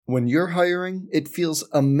When you're hiring, it feels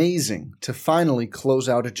amazing to finally close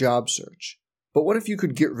out a job search. But what if you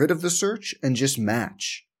could get rid of the search and just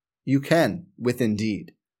match? You can with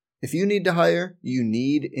Indeed. If you need to hire, you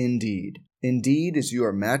need Indeed. Indeed is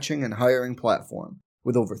your matching and hiring platform.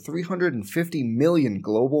 With over 350 million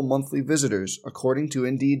global monthly visitors, according to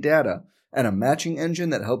Indeed data, and a matching engine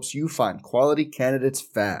that helps you find quality candidates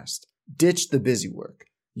fast. Ditch the busy work.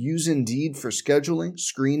 Use Indeed for scheduling,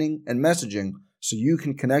 screening, and messaging so you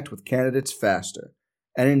can connect with candidates faster.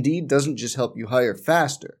 And Indeed doesn't just help you hire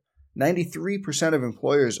faster. 93% of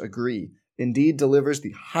employers agree Indeed delivers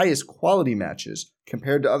the highest quality matches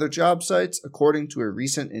compared to other job sites, according to a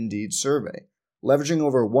recent Indeed survey. Leveraging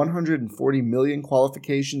over 140 million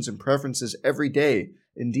qualifications and preferences every day,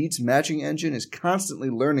 Indeed's matching engine is constantly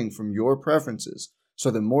learning from your preferences, so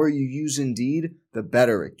the more you use Indeed, the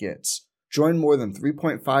better it gets. Join more than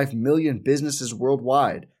 3.5 million businesses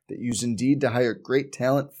worldwide that use Indeed to hire great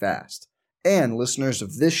talent fast. And listeners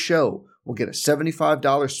of this show will get a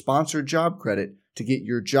 $75 sponsored job credit to get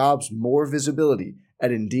your jobs more visibility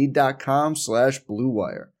at Indeed.com/Blue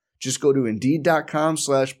Wire. Just go to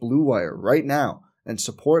Indeed.com/Blue Wire right now and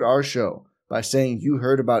support our show by saying you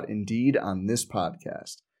heard about Indeed on this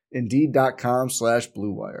podcast.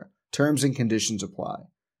 Indeed.com/Blue Wire. Terms and conditions apply.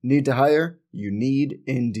 Need to hire? You need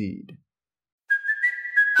Indeed.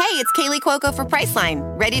 Hey, it's Kaylee Cuoco for Priceline.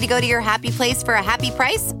 Ready to go to your happy place for a happy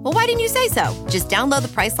price? Well, why didn't you say so? Just download the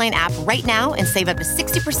Priceline app right now and save up to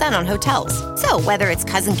 60% on hotels. So whether it's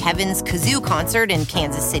Cousin Kevin's Kazoo Concert in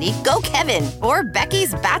Kansas City, go Kevin, or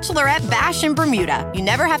Becky's Bachelorette Bash in Bermuda, you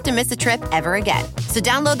never have to miss a trip ever again. So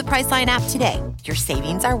download the Priceline app today. Your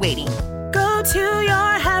savings are waiting. Go to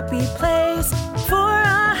your happy place for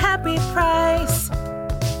a happy price.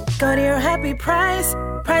 Go to your happy price,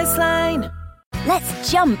 Priceline. Let's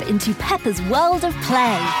jump into Peppa's world of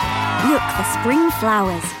play. Look for spring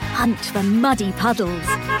flowers, hunt for muddy puddles,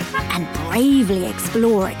 and bravely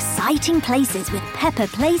explore exciting places with Peppa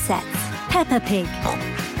playsets. Peppa Pig,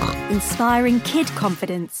 inspiring kid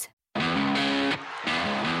confidence.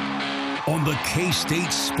 On the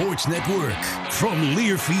K-State Sports Network, from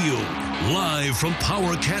Learfield, live from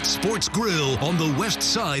Power Cat Sports Grill on the west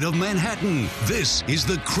side of Manhattan, this is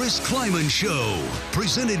the Chris Kleiman Show,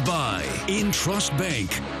 presented by Intrust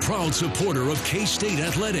Bank, proud supporter of K-State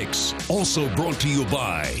Athletics. Also brought to you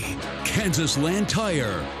by Kansas Land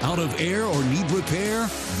Tire, out of air or need repair?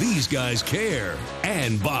 These guys care.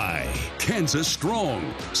 And by Kansas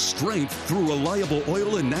Strong, strength through reliable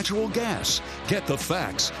oil and natural gas. Get the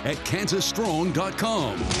facts at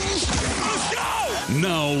kansasstrong.com. Let's go!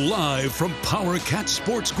 Now live from Power Cat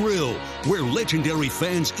Sports Grill, where legendary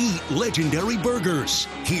fans eat legendary burgers.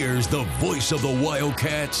 Here's the voice of the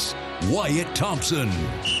Wildcats, Wyatt Thompson.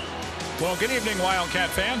 Well, good evening,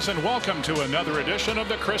 Wildcat fans, and welcome to another edition of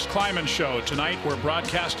the Chris Kleiman Show. Tonight, we're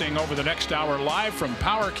broadcasting over the next hour live from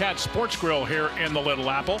Power Cat Sports Grill here in the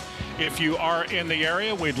Little Apple. If you are in the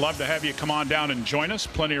area, we'd love to have you come on down and join us.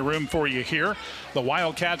 Plenty of room for you here. The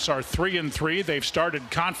Wildcats are 3-3. They've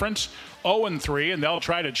started conference 0-3, and they'll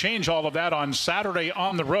try to change all of that on Saturday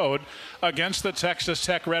on the road against the Texas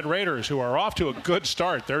Tech Red Raiders, who are off to a good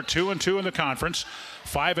start. They're 2-2 in the conference,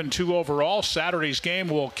 5-2 overall. Saturday's game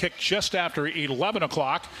will kick just after 11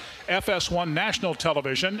 o'clock, FS1 National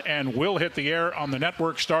Television, and will hit the air on the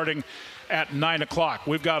network starting at 9 o'clock.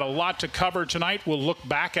 We've got a lot to cover tonight. We'll look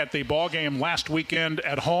back at the ball game last weekend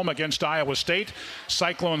at home against Iowa State.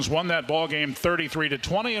 Cyclones won that ball game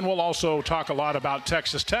 33-20, and we'll also talk a lot about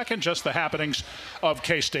Texas Tech and just the happenings of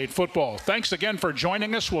K-State football. Thanks again for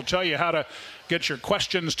joining us. We'll tell you how to get your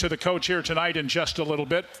questions to the coach here tonight in just a little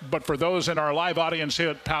bit. But for those in our live audience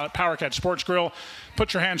here at Power Cat Sports Grill,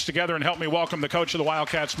 put your hands together and help me welcome the coach of the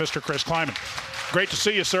Wildcats, Mr. Chris Kleiman. Great to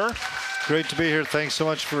see you, sir. Great to be here. Thanks so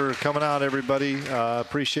much for coming out, everybody.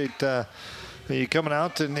 Appreciate you coming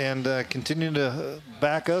out and continuing to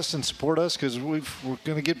back us and support us, because we're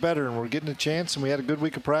going to get better, and we're getting a chance, and we had a good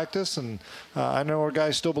week of practice, and I know our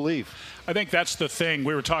guys still believe. I think that's the thing.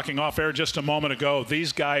 We were talking off air just a moment ago.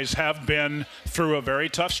 These guys have been through a very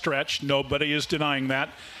tough stretch. Nobody is denying that.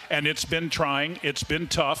 And it's been trying. It's been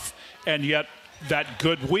tough. And yet that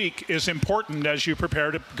good week is important as you prepare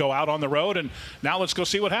to go out on the road. And now let's go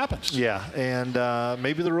see what happens. Yeah, and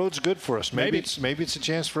maybe the road's good for us. Maybe it's a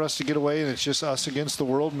chance for us to get away, and it's just us against the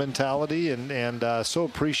world mentality. And so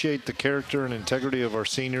appreciate the character and integrity of our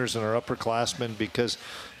seniors and our upperclassmen, because,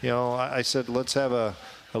 you know, I said let's have a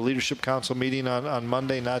leadership council meeting on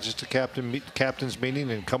Monday, not just a captain's meeting,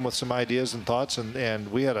 and come with some ideas and thoughts.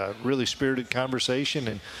 And we had a really spirited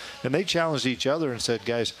conversation, and they challenged each other and said,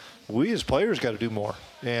 guys, we as players got to do more.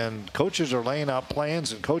 And coaches are laying out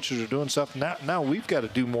plans, and coaches are doing stuff. Now we've got to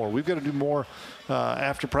do more. We've got to do more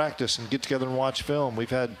after practice and get together and watch film. We've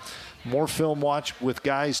had more film watch with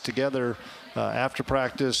guys together after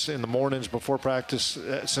practice, in the mornings before practice,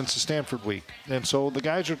 since the Stanford week. And so the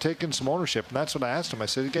guys are taking some ownership. And that's what I asked them. I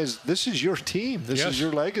said, guys, this is your team. This is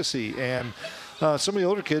your legacy. And some of the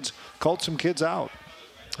older kids called some kids out,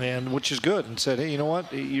 and which is good, and said, hey, you know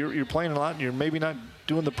what? You're playing a lot, and you're maybe not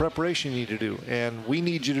doing the preparation you need to do, and we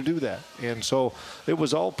need you to do that. And so it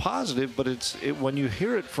was all positive, but when you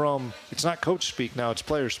hear it from, it's not coach speak now, it's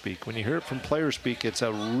player speak. When you hear it from player speak, it's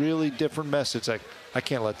a really different message. Like, I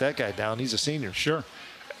can't let that guy down. He's a senior. Sure.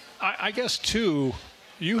 I guess, too,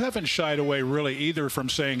 you haven't shied away really either from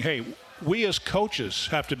saying, hey, we as coaches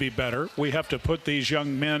have to be better. We have to put these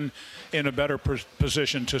young men in a better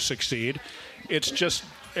position to succeed. It's just,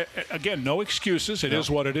 again, no excuses. It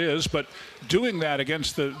is what it is. But doing that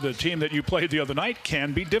against the team that you played the other night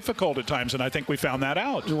can be difficult at times, and I think we found that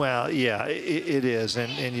out. Well, yeah, it is.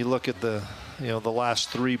 And you look at the last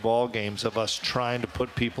 3 ball games of us trying to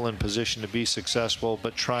put people in position to be successful,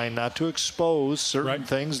 but trying not to expose certain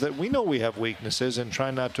things that we know we have weaknesses, and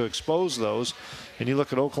trying not to expose those. And you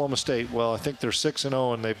look at Oklahoma State, well, I think they're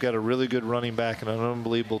 6-0, and they've got a really good running back and an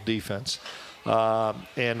unbelievable defense.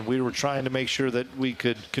 And we were trying to make sure that we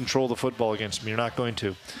could control the football against them. You're not going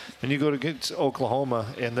to. Then you go against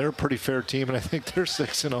Oklahoma, and they're a pretty fair team, and I think they're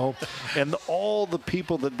 6-0. And all the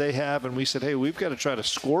people that they have, and we said, hey, we've got to try to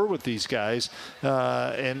score with these guys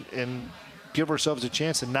and give ourselves a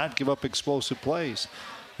chance and not give up explosive plays.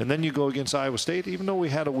 And then you go against Iowa State, even though we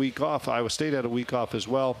had a week off. Iowa State had a week off as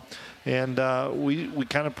well. And we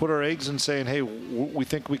kind of put our eggs in saying, hey, we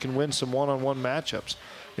think we can win some one-on-one matchups.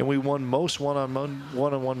 And we won most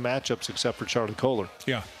one-on-one matchups except for Charlie Kohler.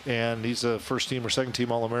 Yeah. And he's a first-team or second-team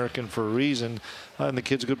All-American for a reason. And the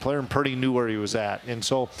kid's a good player, and Purdy knew where he was at. And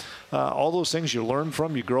so all those things you learn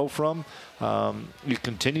from, you grow from. You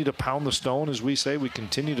continue to pound the stone, as we say. We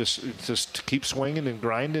continue to keep swinging and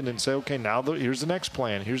grinding and say, okay, now here's the next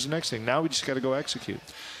plan. Here's the next thing. Now we just got to go execute.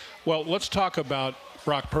 Well, let's talk about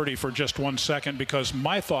Brock Purdy for just 1 second, because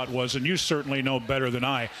my thought was, and you certainly know better than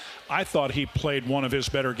I thought he played one of his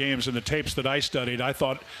better games in the tapes that I studied. I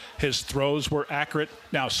thought his throws were accurate.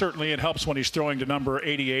 Now, certainly it helps when he's throwing to number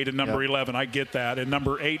 88 and number 11. I get that. And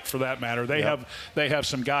number 8, for that matter. They have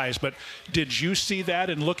some guys. But did you see that,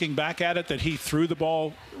 in looking back at it, that he threw the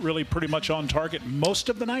ball really pretty much on target most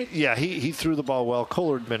of the night? Yeah, he threw the ball well.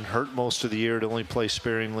 Kohler had been hurt most of the year, to only play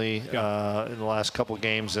sparingly in the last couple of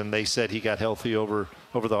games, and they said he got healthy over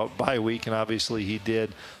the bye week, and obviously he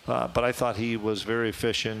did. But I thought he was very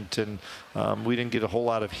efficient, and we didn't get a whole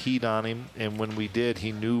lot of heat on him. And when we did,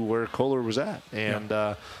 he knew where Kohler was at.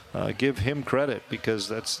 And give him credit,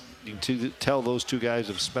 because you can tell those two guys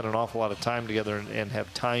have spent an awful lot of time together and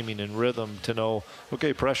have timing and rhythm to know,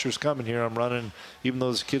 okay, pressure's coming here. I'm running, even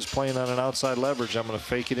though this kid's playing on an outside leverage, I'm going to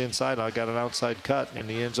fake it inside. I got an outside cut, and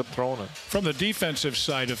he ends up throwing it. From the defensive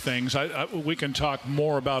side of things, we can talk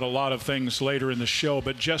more about a lot of things later in the show,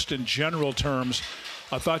 but just in general terms,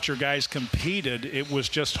 I thought your guys competed. It was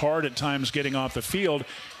just hard at times getting off the field.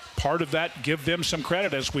 Part of that, give them some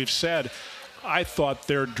credit, as we've said. I thought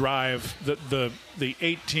their drive, the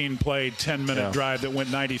 18-play, 10-minute drive that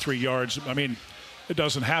went 93 yards, I mean, it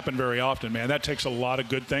doesn't happen very often, man. That takes a lot of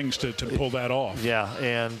good things to pull that off. Yeah,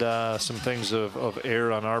 and some things of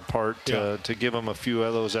error on our part to give them a few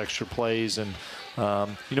of those extra plays. And,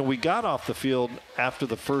 we got off the field after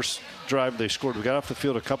the first drive they scored. We got off the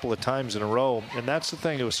field a couple of times in a row, and that's the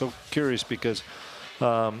thing. It was so curious because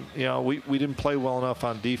we didn't play well enough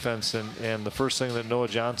on defense, and the first thing that Noah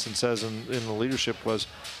Johnson says in the leadership was,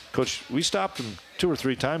 Coach, we stopped them 2 or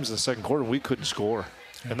 3 times in the second quarter, and we couldn't score.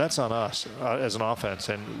 And that's on us as an offense.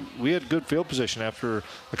 And we had good field position after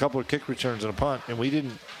a couple of kick returns and a punt, and we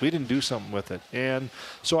didn't do something with it. And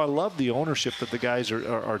so I love the ownership that the guys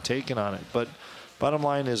are taking on it. But bottom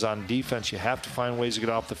line is, on defense, you have to find ways to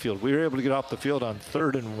get off the field. We were able to get off the field on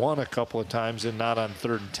 3rd and 1 a couple of times, and not on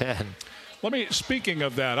 3rd and 10. Speaking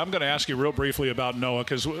of that, I'm going to ask you real briefly about Noah,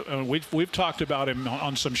 because we've talked about him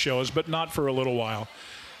on some shows, but not for a little while.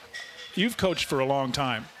 You've coached for a long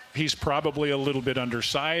time. He's probably a little bit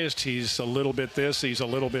undersized. He's a little bit this, he's a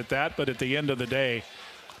little bit that. But at the end of the day,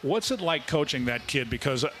 what's it like coaching that kid?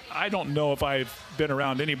 Because I don't know if I've been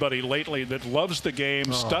around anybody lately that loves the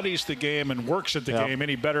game, studies the game, and works at the game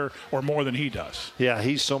any better or more than he does. Yeah,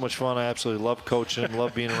 he's so much fun. I absolutely love coaching him,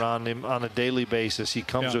 love being around him on a daily basis. He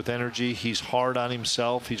comes with energy. He's hard on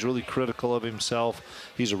himself. He's really critical of himself.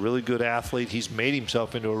 He's a really good athlete. He's made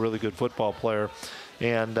himself into a really good football player.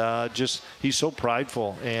 And just he's so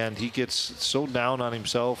prideful, and he gets so down on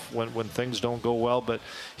himself when things don't go well. But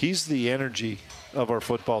he's the energy of our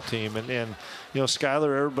football team. And you know,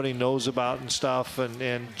 Skylar, everybody knows about and stuff, and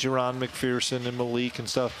Jerron McPherson and Malik and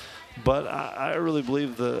stuff. But I really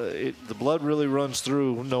believe the blood really runs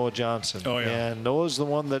through Noah Johnson. Oh, yeah. And Noah's the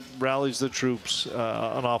one that rallies the troops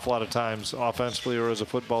an awful lot of times, offensively or as a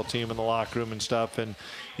football team in the locker room and stuff. And,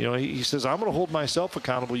 you know, he says, I'm going to hold myself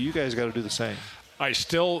accountable. You guys got to do the same.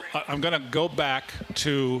 I'm going to go back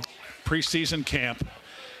to preseason camp.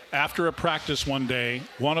 After a practice one day,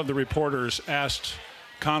 one of the reporters asked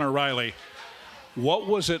Connor Riley, what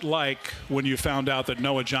was it like when you found out that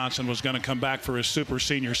Noah Johnson was going to come back for his super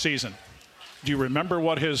senior season? Do you remember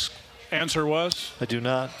what his answer was? I do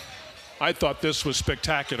not. I thought this was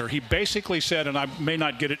spectacular. He basically said, and I may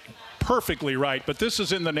not get it perfectly right, but this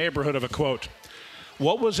is in the neighborhood of a quote.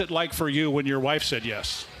 What was it like for you when your wife said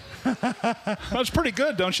yes? That's pretty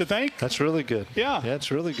good, don't you think? That's really good. Yeah. Yeah,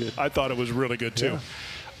 it's really good. I thought it was really good, too. Yeah.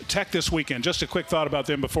 Tech this weekend, just a quick thought about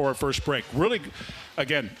them before our first break. Really,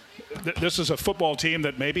 again, this is a football team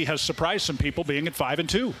that maybe has surprised some people being at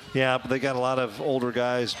 5-2. Yeah, but they got a lot of older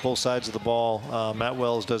guys, both sides of the ball. Matt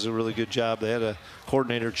Wells does a really good job. They had a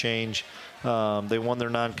coordinator change. They won their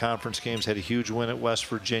non-conference games, had a huge win at West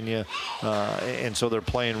Virginia, and so they're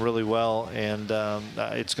playing really well, and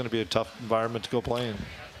it's going to be a tough environment to go play in.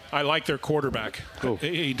 I like their quarterback. Cool.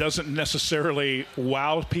 He doesn't necessarily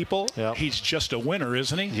wow people. Yep. He's just a winner,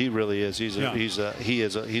 isn't he? He really is. He's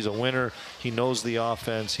a winner. He knows the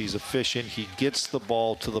offense. He's efficient. He gets the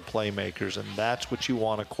ball to the playmakers, and that's what you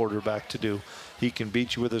want a quarterback to do. He can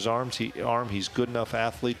beat you with his arms. He's good enough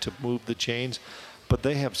athlete to move the chains. But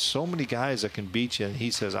they have so many guys that can beat you, and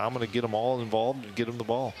he says, I'm going to get them all involved and get them the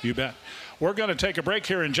ball. You bet. We're going to take a break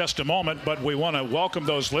here in just a moment, but we want to welcome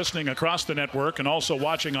those listening across the network and also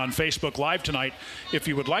watching on Facebook Live tonight. If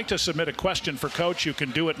you would like to submit a question for Coach, you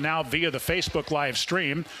can do it now via the Facebook Live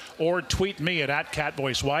stream or tweet me at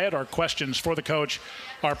 @CatVoiceWyatt. Our questions for the Coach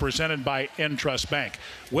are presented by Entrust Bank.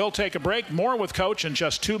 We'll take a break. More with Coach in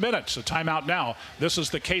just 2 minutes. A timeout now. This is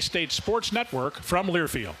the K-State Sports Network from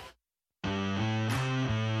Learfield.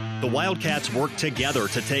 The Wildcats work together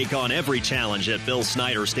to take on every challenge at Bill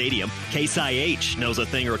Snyder Stadium. Case IH knows a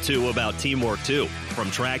thing or two about teamwork, too.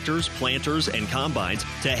 From tractors, planters, and combines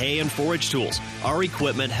to hay and forage tools, our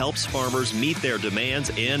equipment helps farmers meet their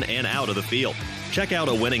demands in and out of the field. Check out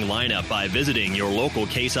a winning lineup by visiting your local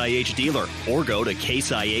Case IH dealer or go to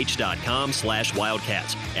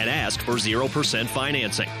caseih.com/Wildcats and ask for 0%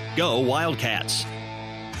 financing. Go Wildcats.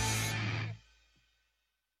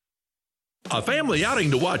 A family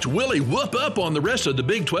outing to watch Willie whoop up on the rest of the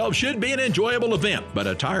Big 12 should be an enjoyable event, but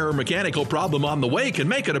a tire or mechanical problem on the way can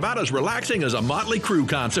make it about as relaxing as a Motley Crue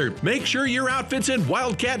concert. Make sure your outfit's in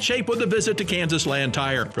Wildcat shape with a visit to Kansas Land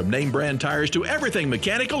Tire. From name brand tires to everything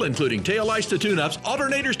mechanical, including taillights to tune-ups,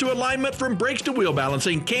 alternators to alignment, from brakes to wheel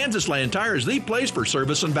balancing, Kansas Land Tire is the place for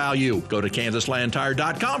service and value. Go to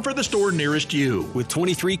kansaslandtire.com for the store nearest you. With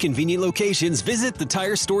 23 convenient locations, visit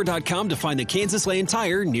thetirestore.com to find the Kansas Land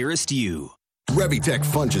Tire nearest you. Revitec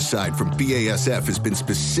fungicide from BASF has been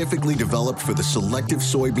specifically developed for the selective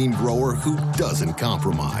soybean grower who doesn't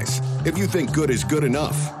compromise. If you think good is good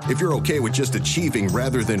enough, if you're okay with just achieving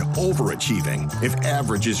rather than overachieving, if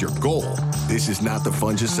average is your goal, this is not the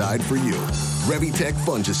fungicide for you. Revitec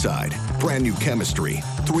fungicide, brand new chemistry,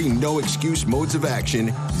 3 no-excuse modes of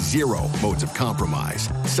action, 0 modes of compromise.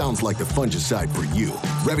 Sounds like the fungicide for you.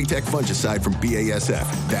 Revitec fungicide from BASF.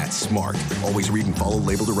 That's smart. Always read and follow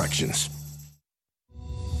label directions.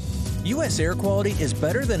 U.S. air quality is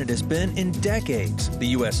better than it has been in decades. The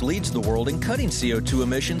U.S. leads the world in cutting CO2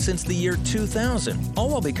 emissions since the year 2000, all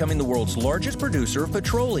while becoming the world's largest producer of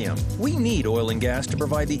petroleum. We need oil and gas to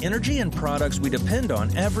provide the energy and products we depend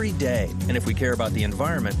on every day. And if we care about the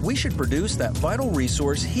environment, we should produce that vital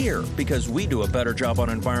resource here, because we do a better job on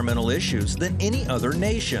environmental issues than any other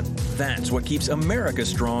nation. That's what keeps America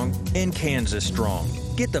strong and Kansas strong.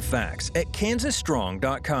 Get the facts at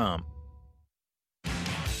kansasstrong.com.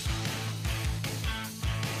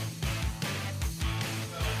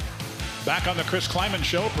 Back on the Chris Kleiman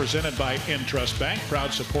Show, presented by Entrust Bank,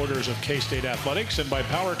 proud supporters of K-State Athletics, and by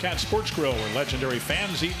Power Cat Sports Grill, where legendary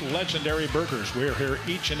fans eat legendary burgers. We're here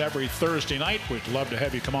each and every Thursday night. We'd love to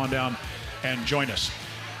have you come on down and join us.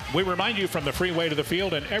 We remind you, from the freeway to the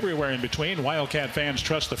field and everywhere in between, Wildcat fans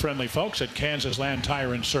trust the friendly folks at Kansas Land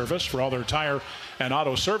Tire and Service. For all their tire and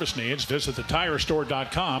auto service needs, visit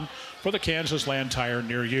thetirestore.com for the Kansas Land Tire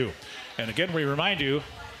near you. And again, we remind you,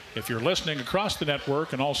 If you're listening across the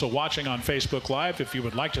network and also watching on Facebook Live, if you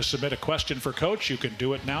would like to submit a question for Coach, you can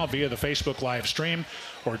do it now via the Facebook Live stream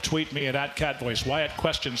or tweet me at @CatVoiceWyatt.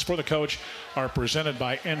 Questions for the coach are presented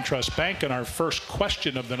by Entrust Bank, and our first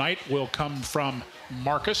question of the night will come from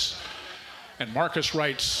Marcus. And Marcus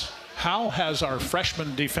writes, how has our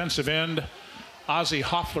freshman defensive end, Ozzie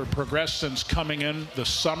Hoffler, progressed since coming in the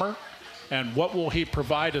summer? And what will he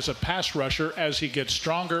provide as a pass rusher as he gets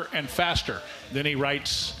stronger and faster? Then he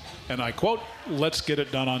writes, and I quote, let's get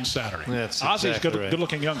it done on Saturday. That's Ozzie's exactly right.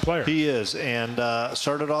 Good-looking young player. He is, and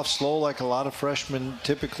started off slow like a lot of freshmen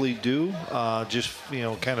typically do, just,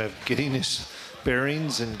 kind of getting his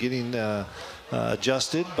bearings and getting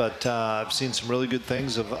adjusted. But I've seen some really good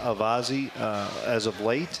things of Ozzie as of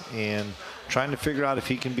late, and trying to figure out if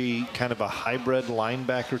he can be kind of a hybrid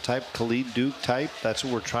linebacker type, Khalid Duke type. That's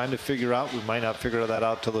what we're trying to figure out. We might not figure that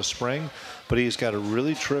out till the spring, but he's got a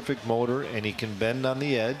really terrific motor, and he can bend on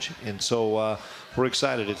the edge. And so we're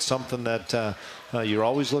excited. It's something that you're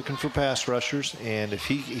always looking for pass rushers, and if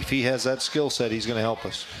he has that skill set, he's going to help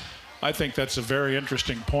us. I think that's a very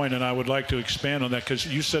interesting point, and I would like to expand on that because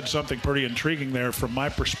you said something pretty intriguing there from my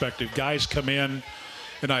perspective. Guys come in,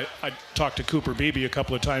 and I talked to Cooper Beebe a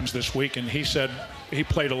couple of times this week, and he said he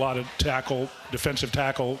played a lot of defensive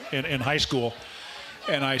tackle in high school.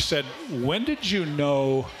 And I said, when did you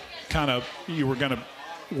know kind of you were going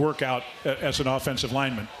to work out as an offensive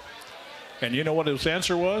lineman? And you know what his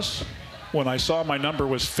answer was? When I saw my number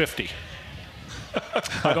was 50.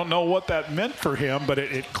 I don't know what that meant for him, but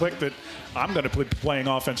it clicked that I'm going to be playing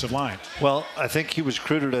offensive line. Well, I think he was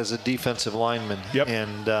recruited as a defensive lineman. Yep.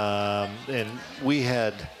 And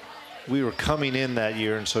we were coming in that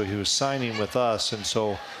year, and so he was signing with us. And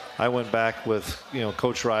so I went back with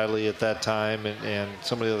Coach Riley at that time and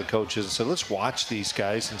some of the other coaches and said, let's watch these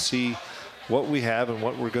guys and see what we have and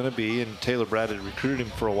what we're going to be. And Taylor Brad had recruited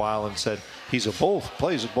him for a while and said plays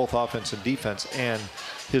both offense and defense. And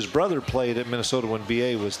his brother played at Minnesota when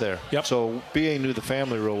B.A. was there. Yep. So B.A. knew the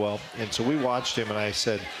family real well. And so we watched him, and I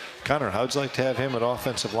said, Connor, how'd you like to have him at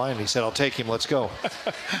offensive line? He said, I'll take him. Let's go.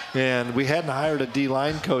 And we hadn't hired a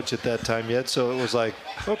D-line coach at that time yet, so it was like,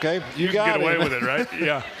 okay, you got get away with it, right?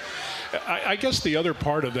 Yeah. I guess the other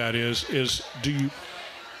part of that is do you –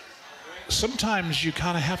 sometimes you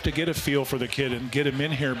kind of have to get a feel for the kid and get him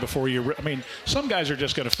in here before you – I mean, some guys are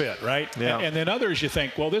just going to fit, right? Yeah. And then others you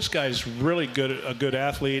think, well, this guy's really a good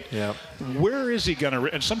athlete. Yeah. Where is he going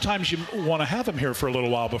to – and sometimes you want to have him here for a little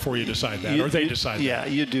while before you decide that, or they decide that. Yeah,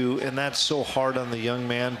 you do, and that's so hard on the young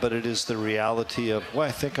man, but it is the reality of, well,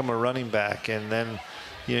 I think I'm a running back, and then –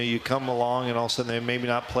 you come along and all of a sudden they maybe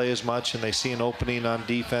not play as much and they see an opening on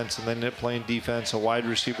defense and then they're playing defense, a wide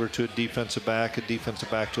receiver to a defensive back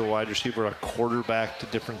to a wide receiver, a quarterback to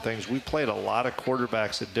different things. We played a lot of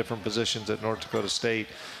quarterbacks at different positions at North Dakota State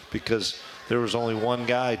because there was only one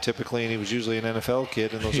guy typically, and he was usually an NFL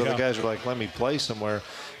kid, and those other guys were like, let me play somewhere.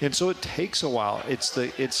 And so it takes a while.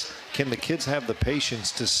 Can the kids have the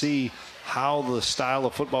patience to see how the style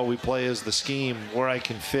of football we play is, the scheme, where I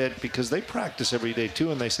can fit, because they practice every day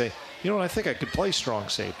too, and they say, I think I could play strong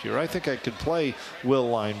safety, or I think I could play will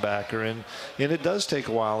linebacker, and it does take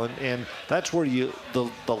a while, and that's where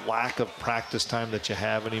the lack of practice time that you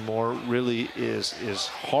have anymore really is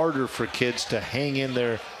harder for kids to hang in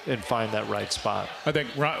there and find that right spot. I think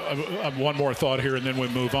one more thought here, and then we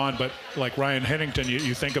move on, but like Ryan Hennington,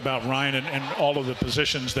 you think about Ryan and all of the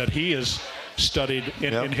positions that he has studied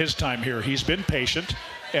in his time here. He's been patient,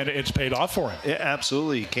 and it's paid off for him. Yeah,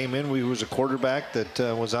 absolutely. He came in. We was a quarterback that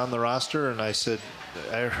was on the roster, and I said,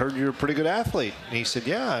 I heard you're a pretty good athlete. And he said,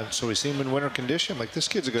 yeah. And so we see him in winter condition. I'm like, this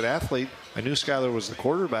kid's a good athlete. I knew Skyler was the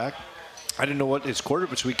quarterback. I didn't know what his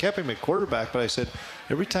quarterback, so we kept him at quarterback. But I said,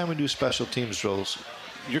 every time we do special teams drills,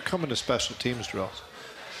 you're coming to special teams drills.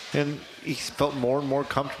 And he felt more and more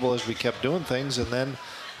comfortable as we kept doing things. And then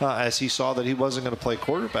as he saw that he wasn't going to play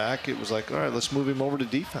quarterback, it was like, all right, let's move him over to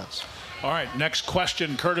defense. All right, next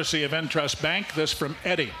question, courtesy of Entrust Bank. This from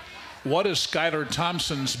Eddie. What is Skylar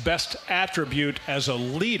Thompson's best attribute as a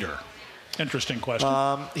leader? Interesting question.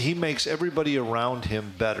 He makes everybody around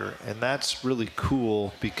him better, and that's really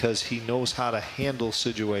cool because he knows how to handle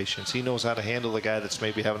situations. He knows how to handle the guy that's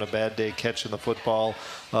maybe having a bad day catching the football,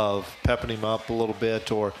 of pepping him up a little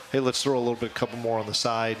bit, or, hey, let's throw a couple more on the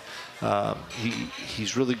side.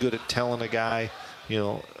 He's really good at telling a guy,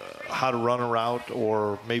 how to run a route,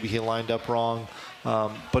 or maybe he lined up wrong.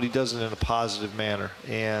 But he does it in a positive manner,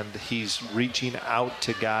 and he's reaching out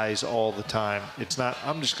to guys all the time. It's not,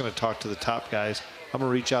 I'm just going to talk to the top guys. I'm going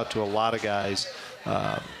to reach out to a lot of guys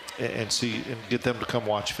and see and get them to come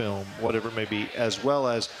watch film, whatever it may be, as well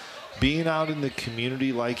as being out in the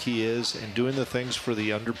community like he is and doing the things for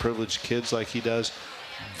the underprivileged kids like he does,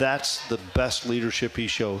 that's the best leadership he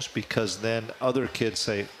shows, because then other kids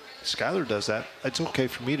say, Skyler does that. It's okay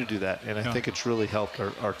for me to do that. And I think it's really helped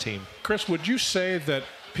our team. Chris, would you say that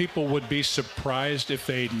people would be surprised if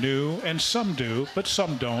they knew, and some do, but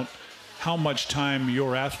some don't, how much time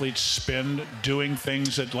your athletes spend doing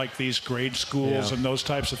things at like these grade schools and those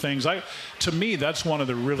types of things? To me, that's one of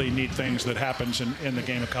the really neat things that happens in the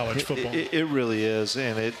game of college football. It really is,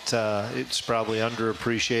 and it's probably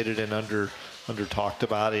underappreciated and under talked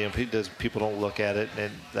about. People don't look at it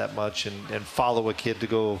that much and follow a kid to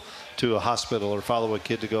go to a hospital or follow a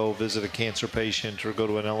kid to go visit a cancer patient or go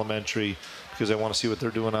to an elementary because they want to see what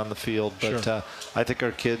they're doing on the field. But I think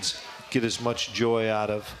our kids get as much joy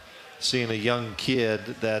out of seeing a young kid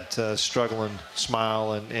that struggling,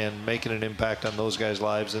 smile, and making an impact on those guys'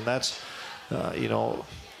 lives. And that's,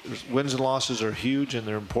 wins and losses are huge and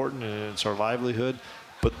they're important and it's our livelihood.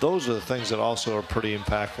 But those are the things that also are pretty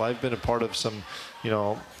impactful. I've been a part of some,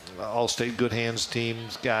 all-state good hands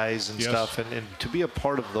teams, guys and stuff. And to be a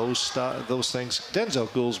part of those things, Denzel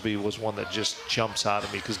Goolsby was one that just jumps out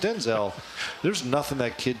at me, because Denzel, there's nothing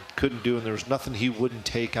that kid couldn't do, and there's nothing he wouldn't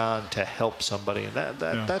take on to help somebody. And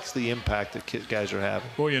that's the impact that guys are having.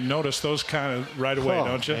 Well, you notice those kind of right away,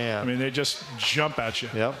 don't you? Man. I mean, they just jump at you.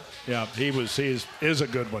 Yep. Yeah, he is a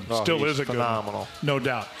good one. Still is a good one. Phenomenal. No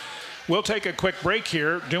doubt. We'll take a quick break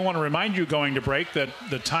here. Do want to remind you going to break that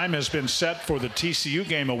the time has been set for the TCU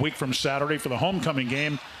game a week from Saturday for the homecoming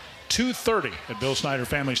game, 2:30 at Bill Snyder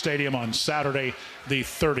Family Stadium on Saturday the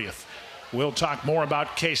 30th. We'll talk more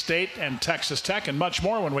about K-State and Texas Tech and much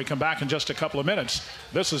more when we come back in just a couple of minutes.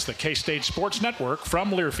 This is the K-State Sports Network from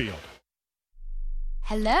Learfield.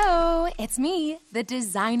 Hello, it's me, the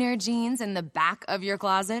designer jeans in the back of your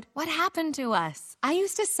closet. What happened to us? I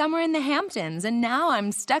used to summer in the Hamptons, and now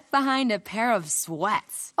I'm stuck behind a pair of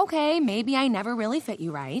sweats. Okay, maybe I never really fit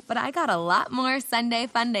you right, but I got a lot more Sunday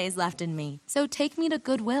fun days left in me. So take me to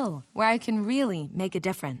Goodwill, where I can really make a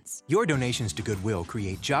difference. Your donations to Goodwill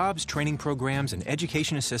create jobs, training programs, and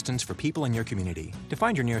education assistance for people in your community. To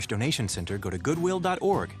find your nearest donation center, go to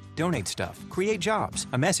goodwill.org. Donate stuff. Create jobs.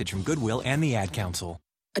 A message from Goodwill and the Ad Council.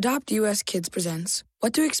 Adopt US Kids presents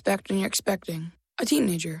What to Expect When You're Expecting a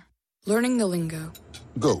Teenager. Learning the lingo.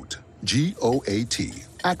 GOAT, G-O-A-T,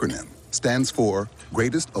 acronym, stands for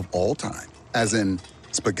Greatest of All Time. As in,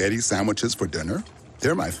 spaghetti sandwiches for dinner?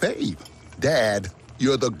 They're my fave. Dad,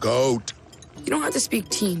 you're the GOAT. You don't have to speak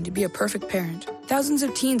teen to be a perfect parent. Thousands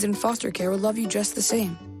of teens in foster care will love you just the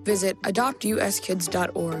same. Visit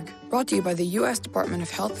adoptuskids.org. Brought to you by the U.S. Department of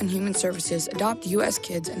Health and Human Services, Adopt U.S.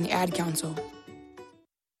 Kids, and the Ad Council.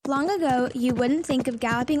 Long ago, you wouldn't think of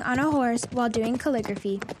galloping on a horse while doing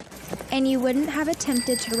calligraphy, and you wouldn't have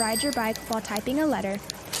attempted to ride your bike while typing a letter.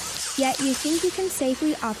 Yet you think you can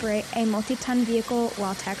safely operate a multi-ton vehicle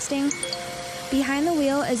while texting? Behind the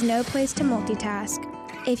wheel is no place to multitask.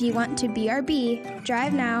 If you want to BRB,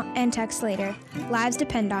 drive now and text later. Lives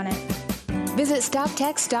depend on it. Visit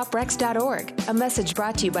StopTextStopWrecks.org, a message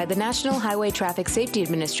brought to you by the National Highway Traffic Safety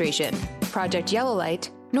Administration, Project Yellow Light,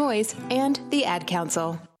 Noise, and the Ad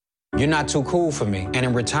Council. You're not too cool for me. And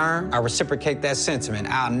in return, I reciprocate that sentiment.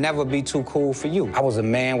 I'll never be too cool for you. I was a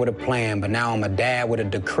man with a plan, but now I'm a dad with a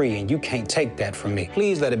decree, and you can't take that from me.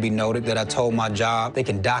 Please let it be noted that I told my job they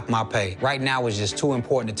can dock my pay. Right now, it's just too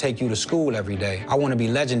important to take you to school every day. I want to be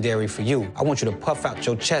legendary for you. I want you to puff out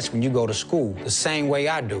your chest when you go to school, the same way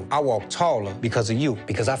I do. I walk taller because of you,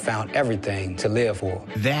 because I found everything to live for.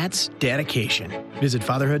 That's dedication. Visit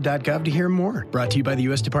fatherhood.gov to hear more. Brought to you by the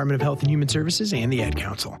U.S. Department of Health and Human Services and the Ad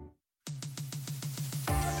Council.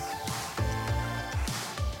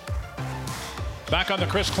 Back on the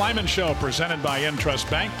Chris Kleiman Show, presented by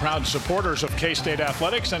Intrust Bank, proud supporters of K-State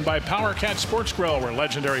Athletics, and by Power Cat Sports Grill, where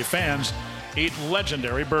legendary fans eat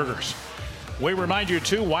legendary burgers. We remind you,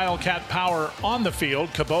 too, Wildcat Power on the field,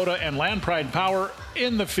 Kubota and Land Pride Power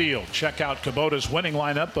in the field. Check out Kubota's winning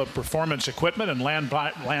lineup of performance equipment and Land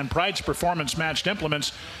Pride's performance-matched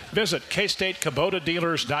implements. Visit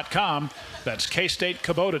KStateKubotaDealers.com. That's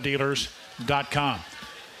KStateKubotaDealers.com.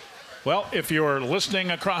 Well, if you're listening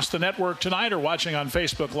across the network tonight or watching on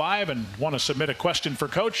Facebook Live and want to submit a question for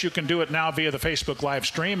Coach, you can do it now via the Facebook Live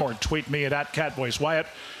stream or tweet me at @CatVoiceWyatt.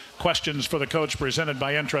 Questions for the coach presented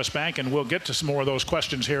by Intrust Bank, and we'll get to some more of those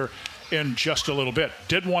questions here in just a little bit.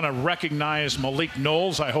 Did want to recognize Malik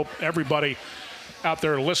Knowles. I hope everybody out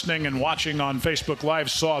there listening and watching on Facebook Live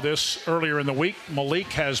saw this earlier in the week.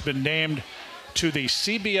 Malik has been named to the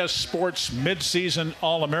CBS Sports midseason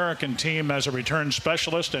All-American team as a return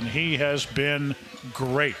specialist, and he has been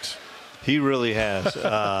great. He really has.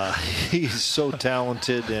 He's so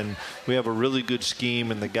talented, and we have a really good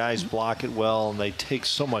scheme, and the guys block it well, and they take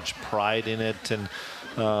so much pride in it. And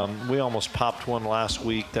we almost popped one last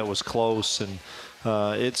week that was close, and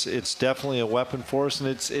it's definitely a weapon for us. And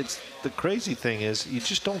it's the crazy thing is you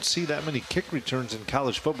just don't see that many kick returns in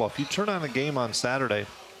college football. If you turn on a game on Saturday,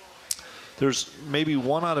 there's maybe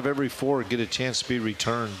 1 out of every 4 get a chance to be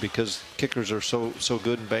returned because kickers are so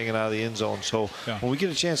good in banging out of the end zone. So when we get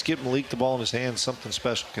a chance to get Malik the ball in his hands, something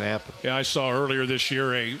special can happen. Yeah, I saw earlier this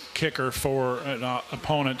year a kicker for an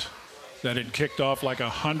opponent that had kicked off like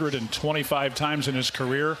 125 times in his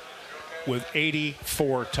career with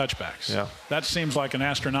 84 touchbacks. Yeah. That seems like an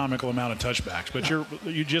astronomical amount of touchbacks, but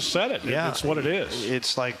you just said it. Yeah. It's what it is.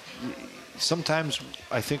 It's like sometimes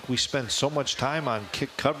I think we spend so much time on kick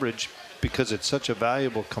coverage because it's such a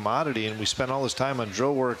valuable commodity, and we spend all this time on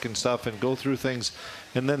drill work and stuff and go through things,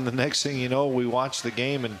 and then the next thing you know, we watch the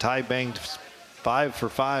game and Ty banged 5 for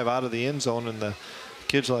 5 out of the end zone, and the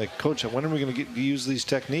kids are like, Coach, when are we going to use these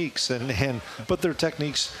techniques? But their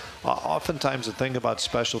techniques, oftentimes the thing about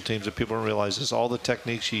special teams that people don't realize is all the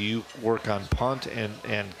techniques you work on punt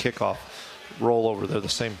and kickoff, roll over, they're the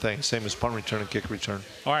same thing, same as punt return and kick return.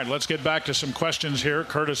 All right, let's get back to some questions here,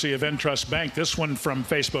 courtesy of Entrust Bank. This one from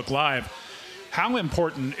Facebook Live. How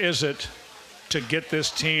important is it to get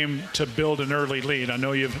this team to build an early lead? I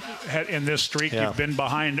know you've had in this streak, you've been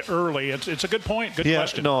behind early. It's a good point, good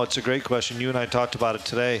question. No, it's a great question. You and I talked about it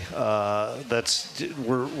today.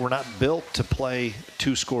 We're not built to play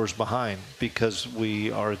 2 scores behind because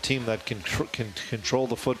we are a team that can control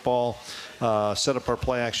the football, set up our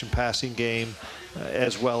play-action passing game,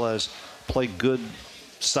 as well as play good,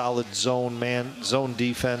 solid zone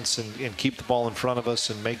defense and keep the ball in front of us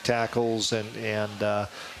and make tackles. And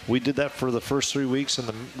we did that for the first 3 weeks, and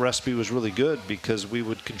the recipe was really good because we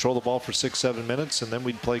would control the ball for 6-7 minutes, and then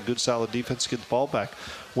we'd play good, solid defense to get the ball back.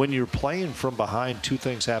 When you're playing from behind, 2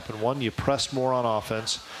 things happen. One, you press more on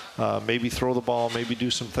offense, maybe throw the ball, maybe do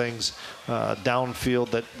some things downfield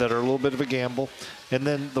that are a little bit of a gamble. And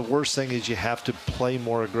then the worst thing is you have to play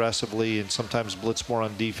more aggressively and sometimes blitz more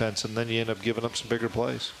on defense, and then you end up giving up some bigger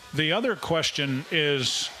plays. The other question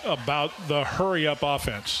is about the hurry-up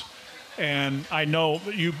offense. And I know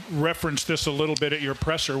you referenced this a little bit at your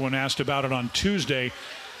presser when asked about it on Tuesday.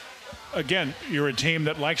 Again, you're a team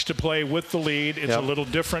that likes to play with the lead. It's a little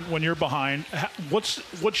different when you're behind.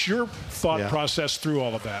 What's your thought process through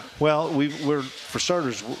all of that? Well, we're for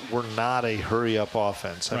starters, we're not a hurry-up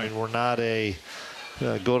offense. I mean, we're not a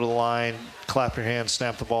go to the line, clap your hands,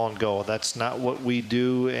 snap the ball, and go. That's not what we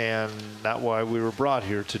do, and not why we were brought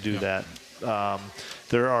here to do that.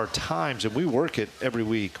 There are times, and we work it every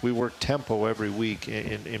week. We work tempo every week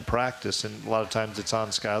in practice, and a lot of times it's on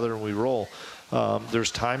Skyler and we roll.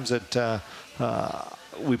 There's times that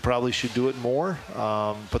we probably should do it more,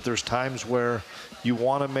 but there's times where you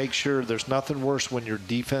want to make sure there's nothing worse when your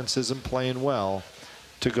defense isn't playing well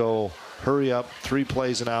to go hurry up, 3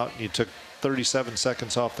 plays and out, and you took 37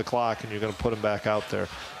 seconds off the clock and you're going to put them back out there.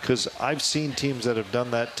 Because I've seen teams that have done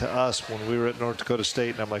that to us when we were at North Dakota State,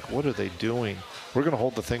 and I'm like, what are they doing? We're going to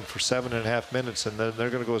hold the thing for 7.5 minutes, and then they're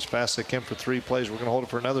going to go as fast as they can for 3 plays. We're going to hold it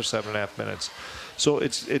for another 7.5 minutes. So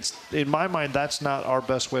it's in my mind, that's not our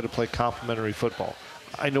best way to play complementary football.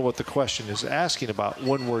 I know what the question is asking about.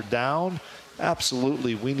 When we're down,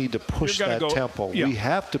 absolutely, we need to push that tempo. We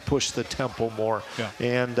have to push the tempo more.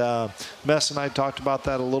 And Mess and I talked about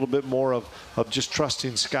that a little bit more of just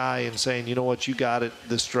trusting Sky and saying, you know what, you got it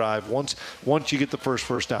this drive. Once you get the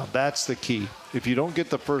first down, that's the key. If you don't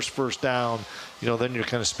get the first down, then you're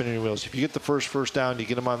kind of spinning your wheels. If you get the first down, you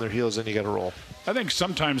get them on their heels, then you got to roll. I think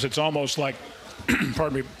sometimes it's almost like,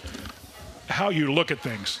 pardon me, how you look at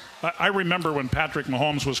things. I remember when Patrick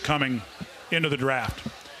Mahomes was coming into the draft,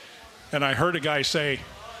 and I heard a guy say,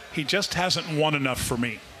 he just hasn't won enough for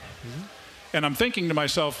me. Mm-hmm. And I'm thinking to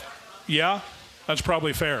myself, yeah, that's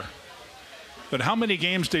probably fair. But how many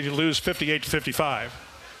games did he lose 58-55?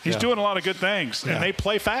 He's doing a lot of good things, and they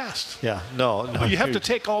play fast. No. You have to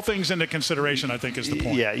take all things into consideration, I think, is the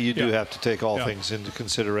point. Yeah, you do have to take all things into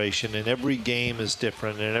consideration, and every game is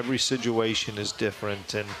different, and every situation is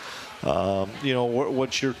different, and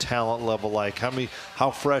what's your talent level like? How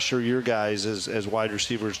fresh are your guys as wide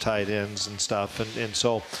receivers, tight ends, and stuff? And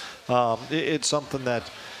so it's something that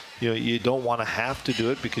you don't want to have to do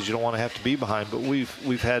it because you don't want to have to be behind. But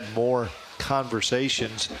we've had more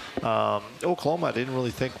conversations. Oklahoma, I didn't really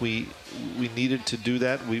think we needed to do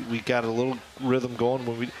that. We got a little rhythm going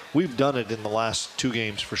when we've done it in the last 2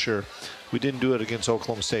 games for sure. We didn't do it against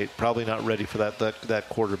Oklahoma State. Probably not ready for that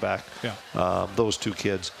quarterback. Those 2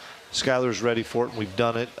 kids. Skylar's ready for it, and we've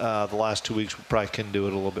done it. The last 2 weeks, we probably can do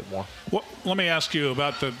it a little bit more. Well, let me ask you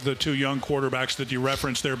about the two young quarterbacks that you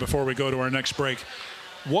referenced there before we go to our next break.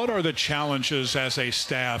 What are the challenges as a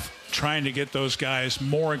staff trying to get those guys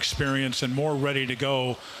more experience and more ready to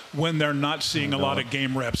go when they're not seeing a lot of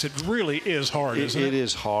game reps? It really is hard, isn't it? It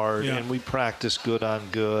is hard, yeah. and we practice good on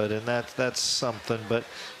good, and that's something. But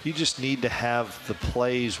you just need to have the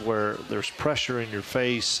plays where there's pressure in your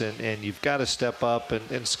face, and you've got to step up. And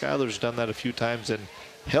Skylar's done that a few times and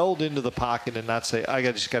held into the pocket and not say,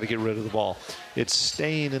 just got to get rid of the ball. It's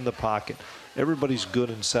staying in the pocket. Everybody's good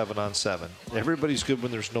in 7-on-7. Everybody's good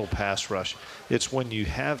when there's no pass rush. It's when you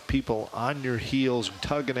have people on your heels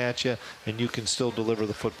tugging at you and you can still deliver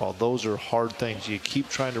the football. Those are hard things. You keep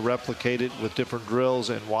trying to replicate it with different drills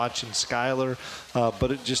and watching Skylar,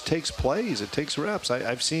 but it just takes plays. It takes reps.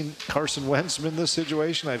 I've seen Carson Wentz in this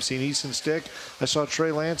situation. I've seen Easton Stick. I saw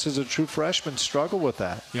Trey Lance as a true freshman struggle with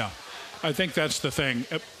that. Yeah, I think that's the thing.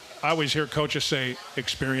 I always hear coaches say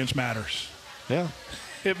experience matters. Yeah.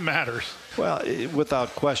 It matters. Well,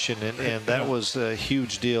 without question, and that was a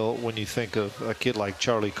huge deal when you think of a kid like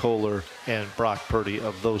Charlie Kohler and Brock Purdy,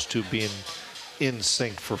 of those two being in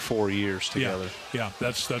sync for 4 years together. Yeah,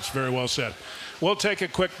 that's very well said. We'll take a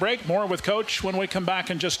quick break. More with Coach when we come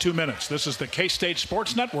back in just 2 minutes. This is the K-State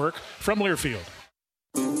Sports Network from Learfield.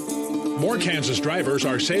 More Kansas drivers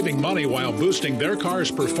are saving money while boosting their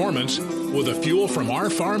car's performance with the fuel from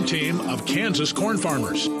our farm team of Kansas corn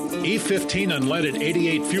farmers. E15 unleaded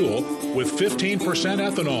 88 fuel with 15%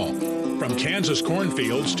 ethanol. From Kansas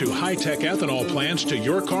cornfields to high-tech ethanol plants to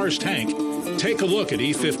your car's tank, take a look at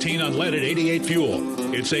E15 unleaded 88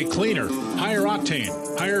 fuel. It's a cleaner, higher octane,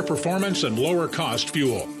 higher performance, and lower cost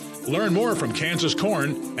fuel. Learn more from Kansas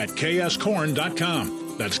Corn at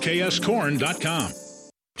kscorn.com. That's kscorn.com.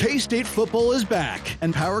 K-State football is back,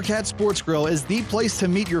 and PowerCat Sports Grill is the place to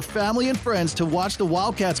meet your family and friends to watch the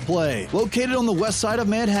Wildcats play. Located on the west side of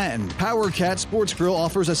Manhattan, PowerCat Sports Grill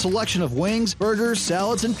offers a selection of wings, burgers,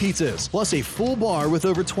 salads, and pizzas, plus a full bar with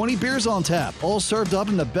over 20 beers on tap, all served up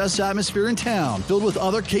in the best atmosphere in town, filled with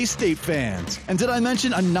other K-State fans. And did I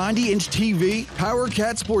mention a 90-inch TV?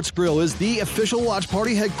 PowerCat Sports Grill is the official watch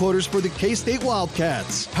party headquarters for the K-State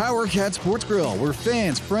Wildcats. PowerCat Sports Grill, where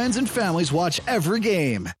fans, friends, and families watch every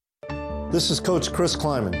game. This is Coach Chris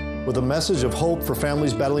Kleiman with a message of hope for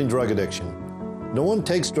families battling drug addiction. No one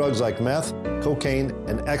takes drugs like meth, cocaine,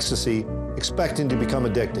 and ecstasy expecting to become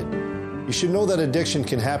addicted. You should know that addiction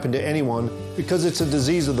can happen to anyone because it's a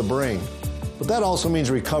disease of the brain. But that also means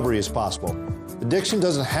recovery is possible. Addiction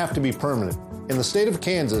doesn't have to be permanent, and the state of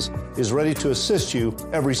Kansas is ready to assist you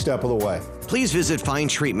every step of the way. Please visit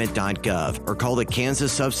findtreatment.gov or call the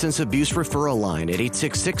Kansas Substance Abuse Referral Line at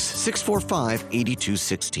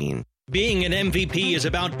 866-645-8216. Being an MVP is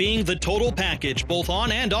about being the total package, both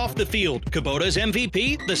on and off the field. Kubota's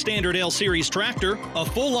MVP, the Standard L Series tractor, a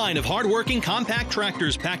full line of hardworking compact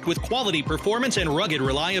tractors packed with quality performance and rugged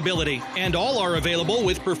reliability. And all are available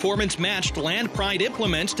with performance-matched Land Pride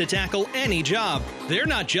implements to tackle any job. They're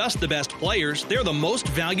not just the best players, they're the most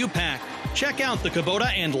value-packed. Check out the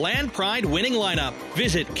Kubota and Land Pride winning lineup.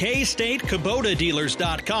 Visit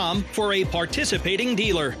KStateKubotaDealers.com for a participating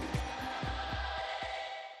dealer.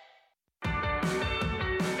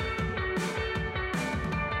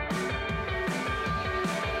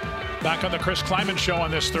 Back on the Chris Kleiman Show on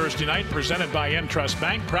this Thursday night, presented by Intrust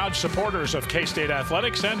Bank, proud supporters of K-State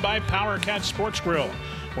Athletics, and by PowerCat Sports Grill,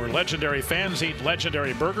 where legendary fans eat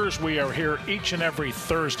legendary burgers. We are here each and every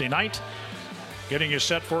Thursday night, getting you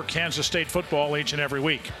set for Kansas State football each and every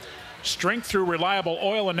week. Strength through reliable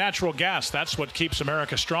oil and natural gas. That's what keeps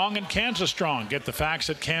America strong and Kansas strong. Get the facts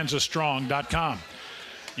at kansasstrong.com.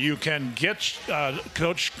 You can get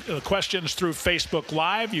Coach questions through Facebook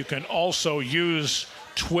Live. You can also use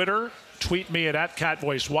Twitter. Tweet me at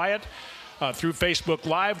 @CatVoiceWyatt. Through Facebook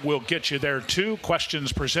Live, we'll get you there too.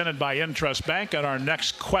 Questions presented by Intrust Bank. And our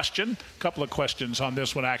next question, a couple of questions on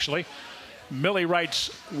this one actually. Millie writes,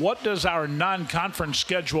 what does our non-conference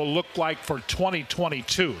schedule look like for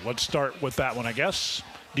 2022? Let's start with that one, I guess.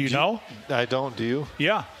 Do you know? I don't. Do you?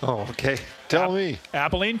 Yeah. Oh, okay. Tell me.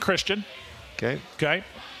 Abilene Christian. Okay. Okay.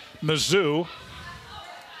 Mizzou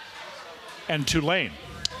and Tulane.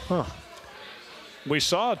 Huh. We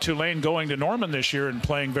saw Tulane going to Norman this year and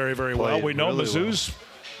playing very, very well. We know really Mizzou's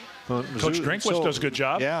Coach Drinkwitz does a good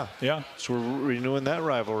job. Yeah. Yeah. So we're renewing that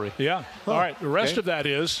rivalry. Yeah. Huh. All right. The rest of that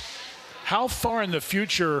is, how far in the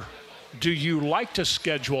future do you like to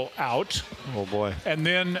schedule out? Oh, boy. And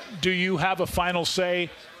then do you have a final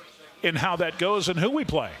say in how that goes and who we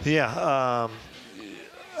play? Yeah.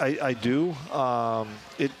 I do.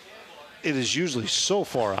 It is usually so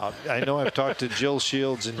far out. I know I've talked to Jill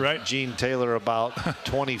Shields and Gene Taylor about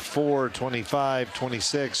 24, 25,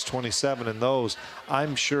 26, 27, and those.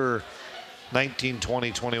 I'm sure 19,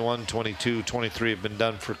 20, 21, 22, 23 have been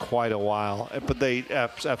done for quite a while. But they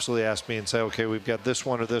absolutely ask me and say, okay, we've got this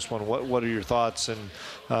one or this one. What are your thoughts? And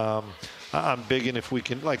I'm big in if we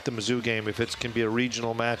can, like the Mizzou game, if it can be a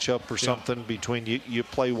regional matchup or something between you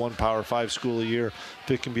play one Power 5 school a year.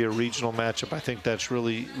 If it can be a regional matchup, I think that's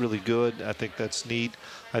really, really good. I think that's neat.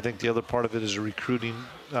 I think the other part of it is recruiting,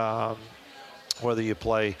 whether you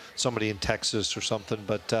play somebody in Texas or something.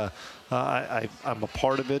 But I'm a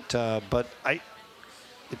part of it. But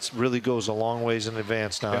it really goes a long ways in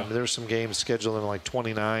advance now. I mean, there's some games scheduled in like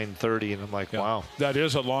 29, 30, and I'm like, wow. That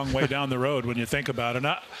is a long way down the road when you think about it.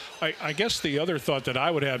 And I guess the other thought that I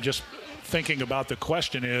would have just thinking about the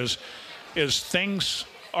question is things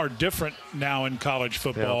are different now in college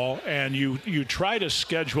football, and you try to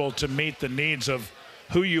schedule to meet the needs of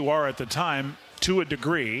who you are at the time to a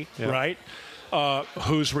degree, right?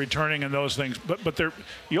 Who's returning and those things, but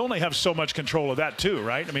you only have so much control of that too,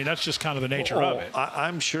 right? I mean, that's just kind of the nature of it.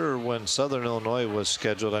 I'm sure when Southern Illinois was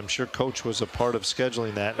scheduled, I'm sure Coach was a part of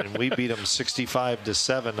scheduling that, and we beat them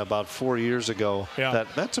 65-7 about 4 years ago. Yeah.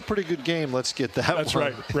 That's a pretty good game. Let's get that. That's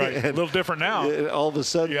one. right. A little different now. All of a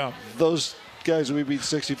sudden, those guys we beat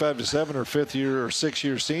 65-7 are fifth-year or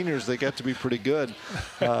sixth-year seniors. They got to be pretty good.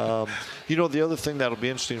 The other thing that'll be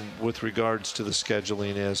interesting with regards to the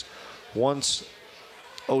scheduling is, once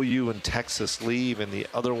OU and Texas leave and the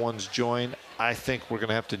other ones join, I think we're going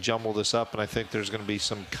to have to jumble this up, and I think there's going to be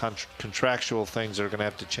some contractual things that are going to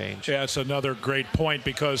have to change. Yeah, it's another great point,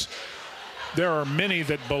 because there are many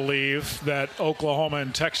that believe that Oklahoma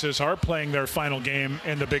and Texas are playing their final game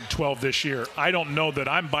in the Big 12 this year. I don't know that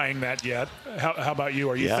I'm buying that yet. How about you?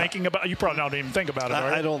 Are you thinking about it? You probably don't even think about it,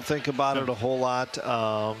 right? I don't think about it a whole lot.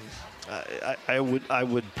 I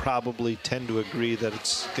would probably tend to agree that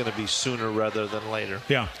it's going to be sooner rather than later.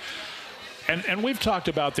 Yeah. And we've talked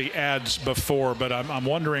about the ads before, but I'm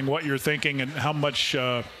wondering what you're thinking and how much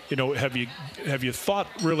have you thought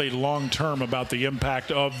really long term about the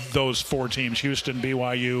impact of those four teams: Houston,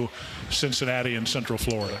 BYU, Cincinnati, and Central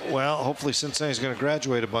Florida? Well, hopefully Cincinnati's going to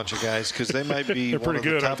graduate a bunch of guys, because they might be one of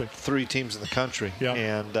the top 3 teams in the country. Yeah.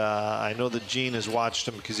 And I know that Gene has watched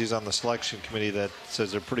them because he's on the selection committee that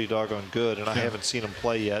says they're pretty doggone good, and I haven't seen them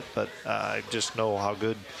play yet, but I just know how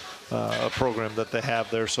good a program that they have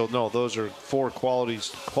there. So no, those are 4 quality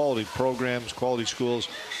programs, quality schools.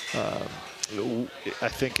 I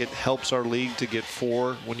think it helps our league to get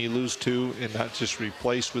 4 when you lose 2, and not just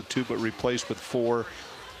replaced with 2, but replaced with 4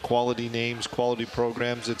 quality names, quality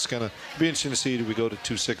programs. It's going to be interesting to see, do we go to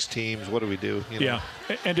 2-6 teams? What do we do? Yeah,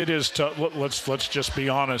 and it is tough. Let's just be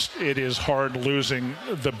honest. It is hard losing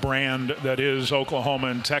the brand that is Oklahoma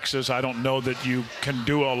and Texas. I don't know that you can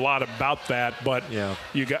do a lot about that, but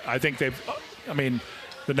I think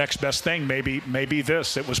the next best thing maybe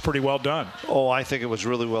this. It was pretty well done. Oh, I think it was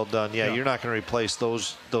really well done. Yeah, you're not going to replace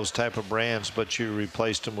those type of brands, but you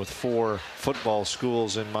replaced them with 4 football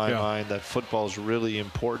schools in my mind. That football is really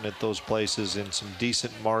important at those places in some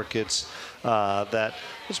decent markets. That,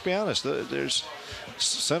 let's be honest, there's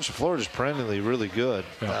Central Florida is perennially really good.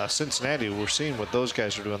 Cincinnati, we're seeing what those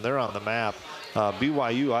guys are doing. They're on the map.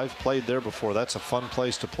 BYU, I've played there before. That's a fun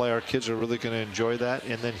place to play. Our kids are really going to enjoy that.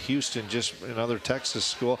 And then Houston, just another Texas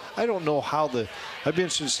school. I don't know how I'd be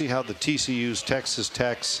interested to see how the TCUs, Texas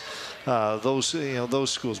Techs, those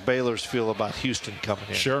schools, Baylor's feel about Houston coming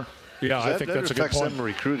in. Sure. Yeah, I think that's a good point. That affects them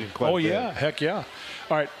recruiting quite a bit. Oh, yeah. Heck yeah.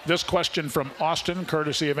 All right. This question from Austin,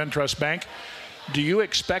 courtesy of Interest Bank. Do you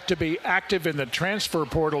expect to be active in the transfer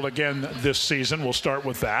portal again this season? We'll start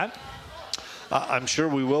with that. I'm sure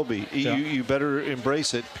we will be. You better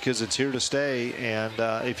embrace it, because it's here to stay. And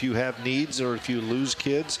if you have needs, or if you lose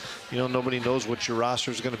kids, nobody knows what your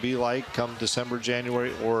roster is going to be like come December,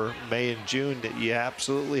 January, or May and June. You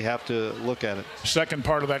absolutely have to look at it. Second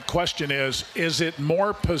part of that question is it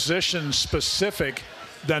more position specific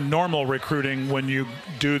than normal recruiting when you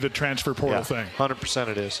do the transfer portal thing? 100%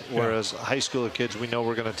 it is. Whereas high school kids, we know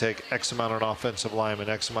we're going to take X amount of offensive linemen,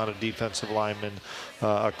 X amount of defensive linemen,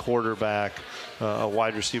 a quarterback, a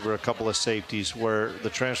wide receiver, a couple of safeties, where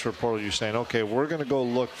the transfer portal, you're saying, okay, we're going to go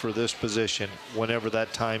look for this position whenever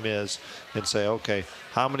that time is, and say, okay,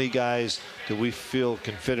 how many guys do we feel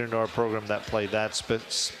can fit into our program that play that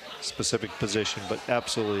specific position? But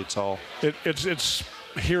absolutely, it's all. It's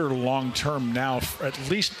here long-term now, at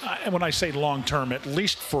least when I say long-term, at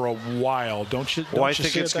least for a while, don't you? I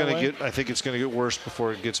think it's going to get worse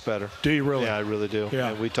before it gets better. Do you really? Yeah, I really do. Yeah.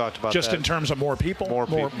 And we talked about just that. in terms of more people,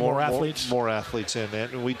 more athletes, more athletes in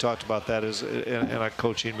it. And we talked about that in a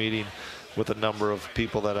coaching meeting with a number of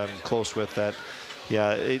people that I'm close with. That,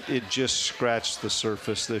 yeah, it just scratched the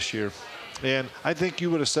surface this year. And I think you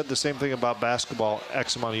would have said the same thing about basketball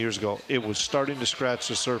X amount of years ago. It was starting to scratch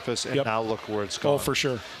the surface, and now look where it's gone. Oh, for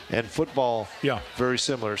sure. And football, very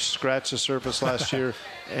similar. Scratched the surface last year,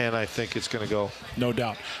 and I think it's going to go. No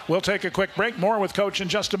doubt. We'll take a quick break. More with Coach in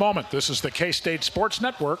just a moment. This is the K-State Sports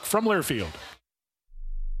Network from Learfield.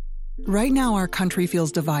 Right now, our country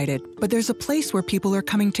feels divided, but there's a place where people are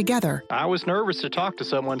coming together. I was nervous to talk to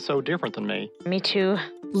someone so different than me. Me too.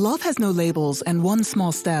 Love Has No Labels and One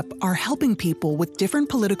Small Step are helping people with different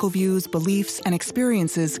political views, beliefs, and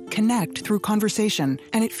experiences connect through conversation,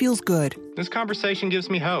 and it feels good. This conversation gives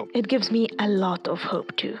me hope. It gives me a lot of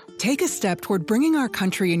hope, too. Take a step toward bringing our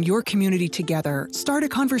country and your community together. Start a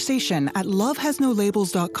conversation at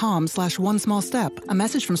lovehasnolabels.com/onesmallstep. A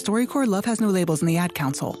message from StoryCorps, Love Has No Labels, and the Ad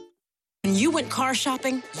Council. When you went car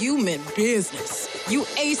shopping, you meant business. You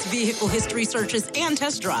aced vehicle history searches and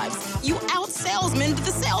test drives. You out-salesmaned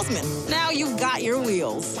the salesman. Now you've got your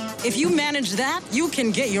wheels. If you manage that, you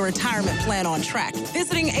can get your retirement plan on track.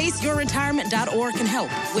 Visiting aceyourretirement.org can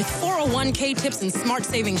help. With 401k tips and smart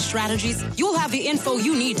saving strategies, you'll have the info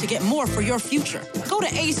you need to get more for your future. Go to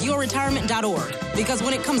aceyourretirement.org, because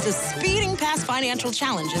when it comes to speeding past financial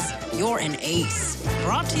challenges, you're an ace.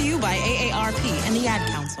 Brought to you by AARP and the Ad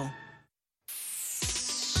Council.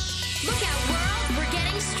 Look out, world, we're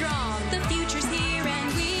getting strong. The future's here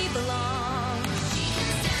and we belong. She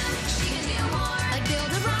can do more. Like build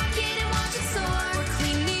a rocket and watch it soar. Or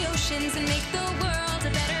clean the oceans and make the world a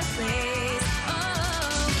better place.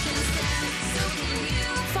 Oh, so can you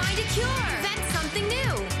find a cure, invent something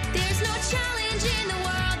new. There's no challenge in the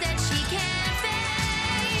world that she can't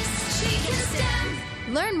face. She can STEM.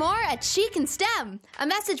 Learn more at She Can STEM. A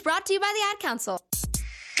message brought to you by the Ad Council.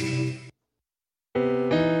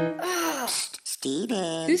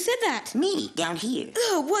 Steven. Who said that? Me, down here.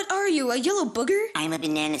 Ugh, what are you, a yellow booger? I'm a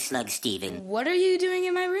banana slug, Steven. What are you doing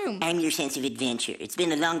in my room? I'm your sense of adventure. It's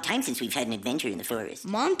been a long time since we've had an adventure in the forest.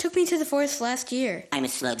 Mom took me to the forest last year. I'm a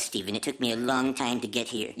slug, Steven. It took me a long time to get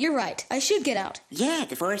here. You're right. I should get out. Yeah,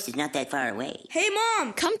 the forest is not that far away. Hey,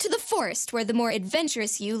 Mom! Come to the forest where the more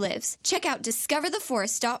adventurous you lives. Check out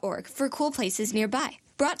discovertheforest.org for cool places nearby.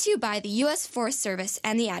 Brought to you by the U.S. Forest Service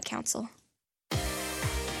and the Ad Council.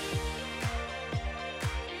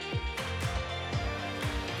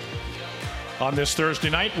 On this Thursday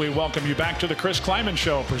night, we welcome you back to the Chris Kleiman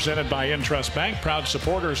Show, presented by Intrust Bank, proud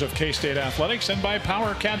supporters of K-State Athletics, and by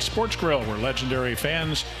Power Cat Sports Grill, where legendary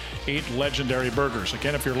fans eat legendary burgers.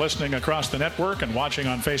 Again, if you're listening across the network and watching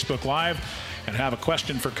on Facebook Live and have a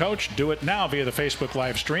question for Coach, do it now via the Facebook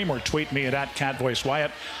Live stream or tweet me at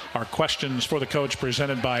 @CatVoiceWyatt. Our questions for the coach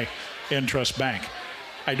presented by Intrust Bank.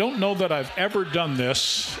 I don't know that I've ever done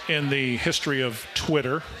this in the history of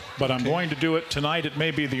Twitter, but I'm going to do it tonight. It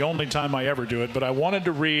may be the only time I ever do it, but I wanted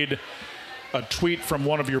to read a tweet from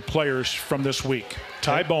one of your players from this week,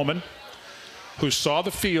 Ty Bowman, who saw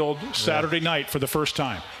the field Saturday night for the first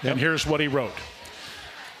time. And here's what he wrote.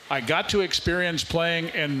 I got to experience playing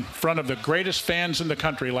in front of the greatest fans in the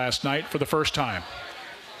country last night for the first time.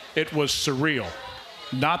 It was surreal.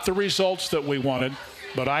 Not the results that we wanted,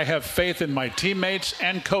 but I have faith in my teammates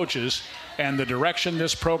and coaches and the direction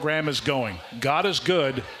this program is going. God is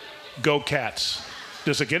good. Go Cats.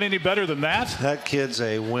 Does it get any better than that? That kid's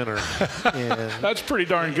a winner. That's pretty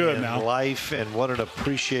darn good in now. Life, and what an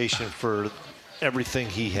appreciation for everything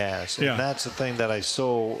he has. And that's the thing that I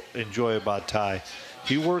so enjoy about Ty.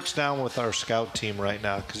 He works down with our scout team right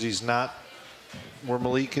now because he's not where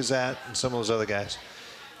Malik is at and some of those other guys.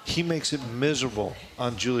 He makes it miserable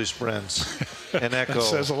on Julius Brenz and Echo that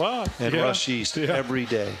says a lot. And Rush East every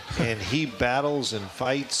day. And he battles and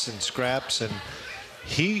fights and scraps, and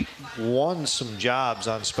he won some jobs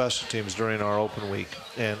on special teams during our open week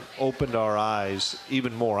and opened our eyes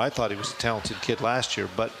even more. I thought he was a talented kid last year,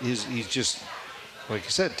 but he's just, like you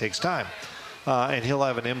said, it takes time. And he'll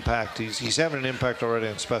have an impact. He's having an impact already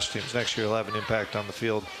on special teams. Next year he'll have an impact on the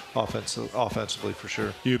field offensively for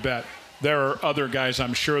sure. You bet. There are other guys,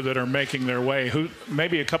 I'm sure, that are making their way. Who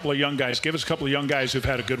maybe a couple of young guys. Give us a couple of young guys who've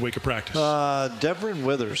had a good week of practice. Devrin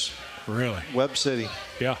Withers. Really? Webb City.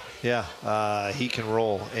 Yeah. Yeah. He can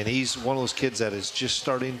roll. And he's one of those kids that is just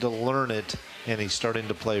starting to learn it, and he's starting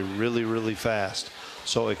to play really, really fast.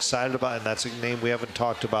 So excited about it, and that's a name we haven't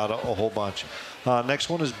talked about a whole bunch. Next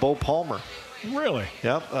one is Bo Palmer. Really?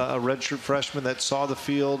 Yep, a redshirt freshman that saw the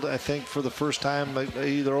field, I think, for the first time,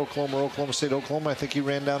 either Oklahoma or Oklahoma State. Oklahoma, I think he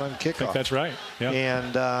ran down on kickoff. I think that's right. Yep.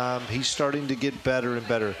 And he's starting to get better and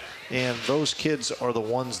better. And those kids are the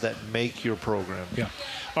ones that make your program. Yeah.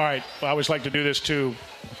 All right. I always like to do this, too.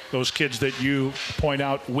 Those kids that you point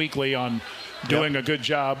out weekly on doing a good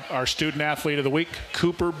job. Our student athlete of the week,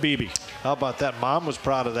 Cooper Beebe. How about that? Mom was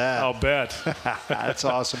proud of that. I'll bet. That's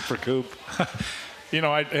awesome for Coop. You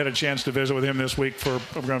know, I had a chance to visit with him this week. We're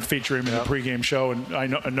going to feature him in the pregame show, and I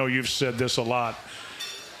know you've said this a lot.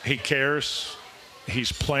 He cares.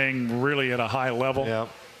 He's playing really at a high level. Yep.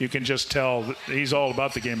 You can just tell that he's all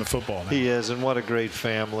about the game of football now. He is, and what a great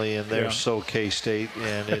family, and they're so K-State,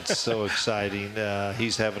 and it's so exciting.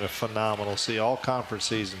 He's having a phenomenal all-conference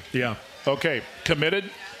season. Yeah. Okay, committed,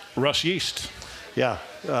 Russ Yeast. Yeah,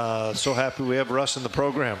 so happy we have Russ in the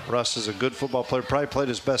program. Russ is a good football player. Probably played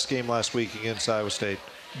his best game last week against Iowa State.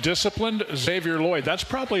 Disciplined Xavier Lloyd. That's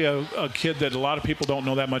probably a kid that a lot of people don't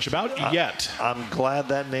know that much about yet. I'm glad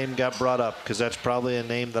that name got brought up because that's probably a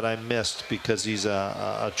name that I missed because he's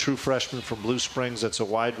a true freshman from Blue Springs. That's a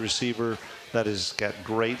wide receiver that has got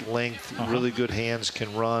great length, really good hands,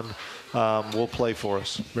 can run. Will play for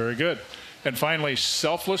us. Very good. And finally,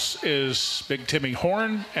 selfless is Big Timmy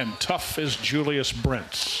Horn, and tough is Julius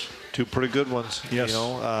Brents. Two pretty good ones. Yes. You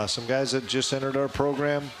know, some guys that just entered our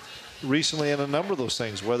program recently in a number of those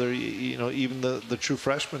things, whether, you know, even the true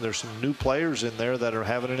freshmen, there's some new players in there that are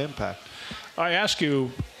having an impact. I asked you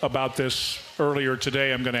about this earlier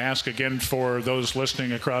today. I'm going to ask again for those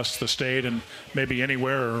listening across the state and maybe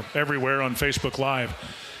anywhere or everywhere on Facebook Live.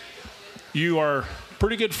 You are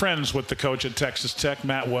pretty good friends with the coach at Texas Tech,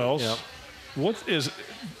 Matt Wells. Yep. What does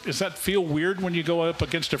that feel weird when you go up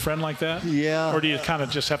against a friend like that? Yeah. Or do you kind of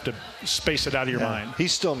just have to space it out of your mind?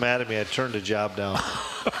 He's still mad at me. I turned the job down.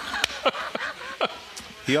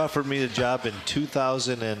 He offered me the job in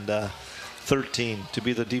 2013 to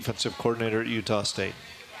be the defensive coordinator at Utah State.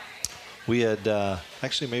 We had,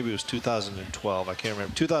 actually maybe it was 2012. I can't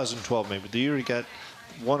remember. 2012 maybe. The year he got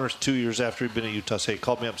 1 or 2 years after he'd been at Utah State,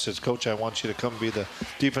 called me up and says, Coach, I want you to come be the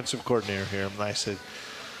defensive coordinator here. And I said,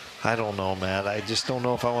 I don't know, Matt. I just don't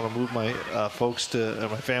know if I want to move my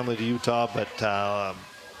my family to Utah, but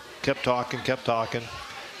kept talking. And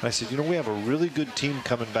I said, you know, we have a really good team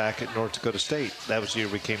coming back at North Dakota State. That was the year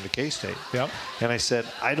we came to K-State. Yep. And I said,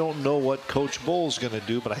 I don't know what Coach Bull's going to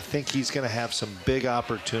do, but I think he's going to have some big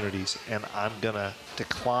opportunities, and I'm going to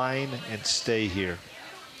decline and stay here.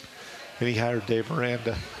 And he hired Dave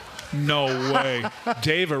Aranda. No way.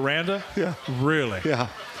 Dave Aranda? Yeah. Really? Yeah.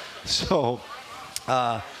 So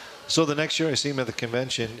the next year I see him at the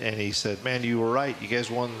convention, and he said, man, you were right. You guys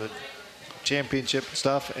won the championship and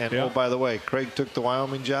stuff. And, oh, by the way, Craig took the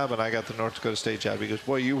Wyoming job, and I got the North Dakota State job. He goes,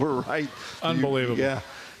 boy, you were right. Unbelievable. Yeah.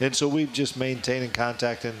 And so we've just maintained in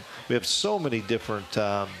contact, and we have so many different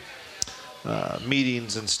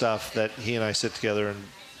meetings and stuff that he and I sit together and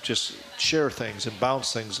just share things and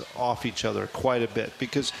bounce things off each other quite a bit,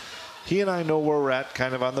 because he and I know where we're at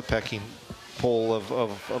kind of on the pecking poll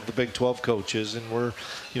of the Big 12 coaches, and we're,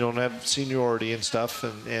 you know, have seniority and stuff,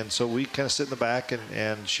 and so we kind of sit in the back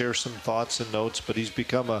and share some thoughts and notes, but he's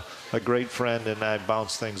become a great friend, and I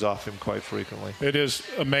bounce things off him quite frequently. It is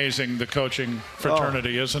amazing, the coaching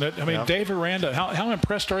fraternity, isn't it? I mean, Dave Aranda, how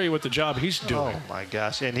impressed are you with the job he's doing? Oh, my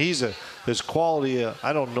gosh. And his quality,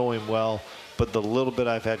 I don't know him well, but the little bit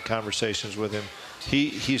I've had conversations with him,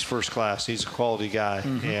 he's first class. He's a quality guy,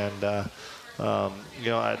 and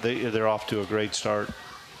you know, they're off to a great start.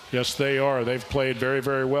 Yes, they are. They've played very,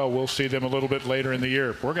 very well. We'll see them a little bit later in the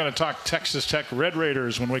year. We're going to talk Texas Tech Red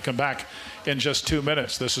Raiders when we come back in just 2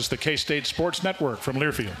 minutes. This is the K-State Sports Network from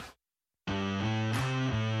Learfield.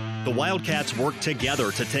 The Wildcats work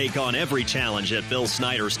together to take on every challenge at Bill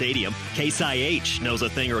Snyder Stadium. Case IH knows a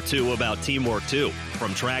thing or two about teamwork, too.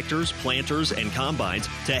 From tractors, planters, and combines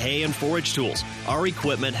to hay and forage tools, our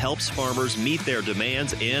equipment helps farmers meet their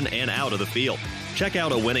demands in and out of the field. Check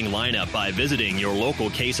out a winning lineup by visiting your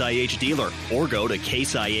local Case IH dealer or go to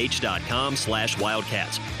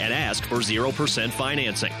caseih.com/Wildcats and ask for 0%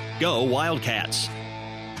 financing. Go Wildcats!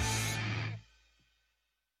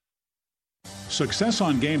 Success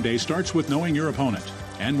on game day starts with knowing your opponent.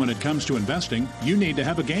 And when it comes to investing, you need to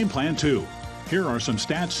have a game plan too. Here are some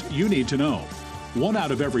stats you need to know. 1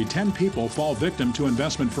 out of every 10 people fall victim to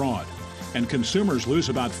investment fraud. And consumers lose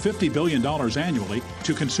about $50 billion annually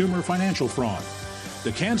to consumer financial fraud.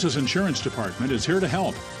 The Kansas Insurance Department is here to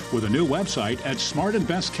help with a new website at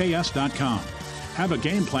smartinvestks.com. Have a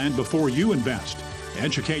game plan before you invest.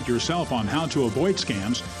 Educate yourself on how to avoid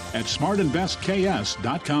scams at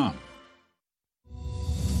smartinvestks.com.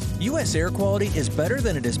 U.S. air quality is better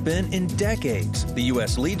than it has been in decades. The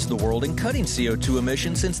U.S. leads the world in cutting CO2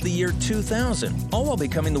 emissions since the year 2000, all while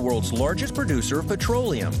becoming the world's largest producer of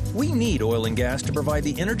petroleum. We need oil and gas to provide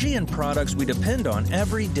the energy and products we depend on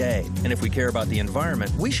every day. And if we care about the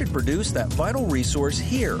environment, we should produce that vital resource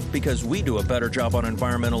here because we do a better job on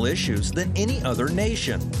environmental issues than any other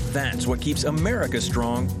nation. That's what keeps America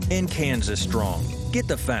strong and Kansas strong. Get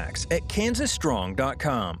the facts at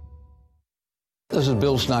kansasstrong.com. This is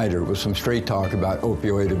Bill Snyder with some straight talk about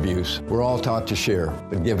opioid abuse. We're all taught to share,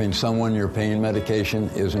 but giving someone your pain medication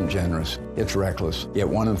isn't generous. It's reckless. Yet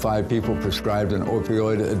 1 in 5 people prescribed an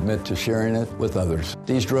opioid admit to sharing it with others.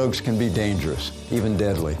 These drugs can be dangerous, even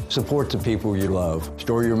deadly. Support the people you love.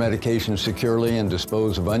 Store your medication securely and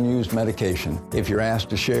dispose of unused medication. If you're asked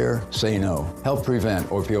to share, say no. Help prevent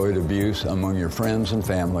opioid abuse among your friends and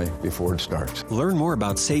family before it starts. Learn more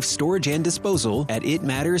about safe storage and disposal at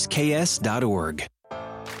itmattersks.org.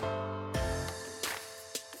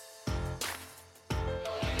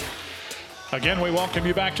 Again, we welcome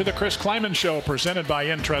you back to the Chris Kleiman Show, presented by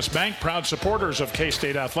InTrust Bank, proud supporters of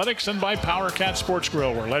K-State Athletics, and by Power Cat Sports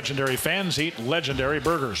Grill, where legendary fans eat legendary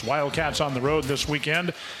burgers. Wildcats on the road this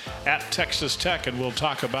weekend at Texas Tech, and we'll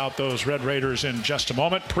talk about those Red Raiders in just a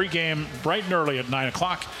moment. Pre-game bright and early at 9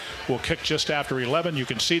 o'clock. We'll kick just after 11. You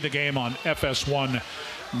can see the game on FS1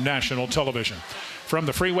 National Television. From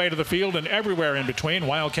the freeway to the field and everywhere in between,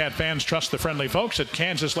 Wildcat fans trust the friendly folks at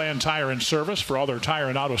Kansas Land Tire and Service for all their tire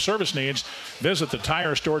and auto service needs. Visit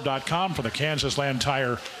thetirestore.com for the Kansas Land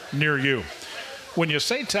Tire near you. When you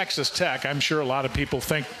say Texas Tech, I'm sure a lot of people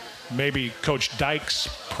think maybe Coach Dykes,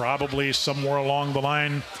 probably somewhere along the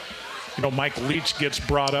line. You know, Mike Leach gets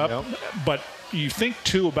brought up. Yep. But you think,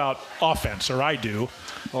 too, about offense, or I do.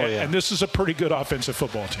 Oh, yeah. And this is a pretty good offensive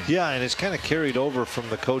football team. Yeah, and it's kind of carried over from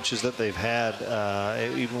the coaches that they've had,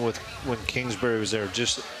 even with when Kingsbury was there.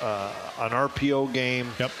 Just an RPO game,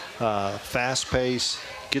 fast pace,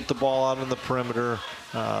 get the ball out on the perimeter,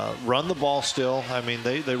 run the ball still. I mean,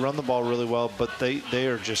 they run the ball really well, but they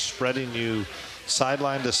are just spreading you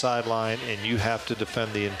sideline to sideline, and you have to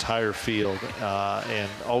defend the entire field. And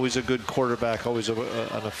always a good quarterback, always an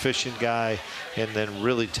efficient guy, and then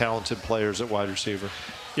really talented players at wide receiver.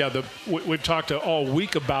 Yeah, we've talked all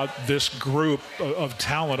week about this group of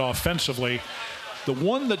talent offensively. The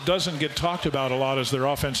one that doesn't get talked about a lot is their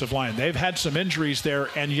offensive line. They've had some injuries there,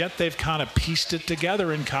 and yet they've kind of pieced it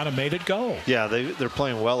together and kind of made it go. Yeah, they're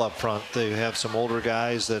playing well up front. They have some older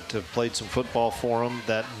guys that have played some football for them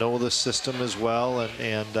that know the system as well,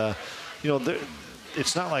 and you know,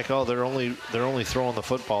 it's not like, oh, they're only throwing the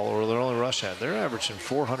football or they're only rushing it. They're averaging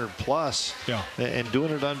 400 plus, and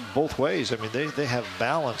doing it on both ways. I mean, they have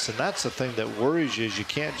balance, and that's the thing that worries you. Is you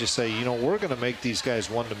can't just say, you know, we're going to make these guys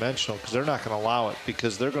one-dimensional, because they're not going to allow it,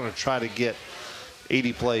 because they're going to try to get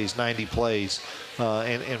 80 plays, 90 plays,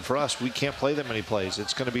 and for us, we can't play that many plays.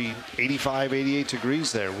 It's going to be 85, 88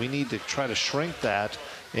 degrees there. We need to try to shrink that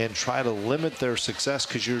and try to limit their success,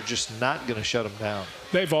 because you're just not going to shut them down.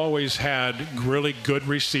 They've always had really good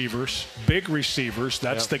receivers, big receivers.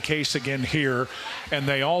 That's the case again here. And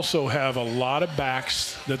they also have a lot of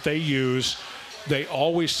backs that they use. They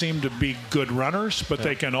always seem to be good runners, but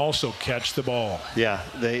they can also catch the ball. Yeah,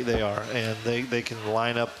 they are. And they can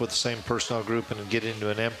line up with the same personnel group and get into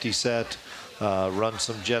an empty set, run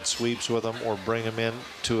some jet sweeps with them, or bring them in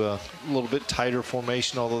to a little bit tighter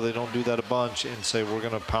formation, although they don't do that a bunch, and say, we're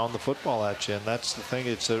going to pound the football at you. And that's the thing.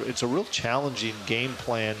 It's a real challenging game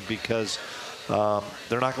plan, because they're not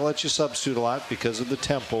going to let you substitute a lot because of the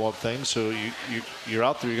tempo of things. So you're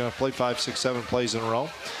out there, you're going to play 5, 6, 7 plays in a row.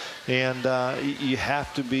 And you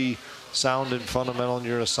have to be sound and fundamental in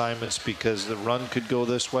your assignments, because the run could go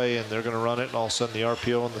this way and they're going to run it, and all of a sudden the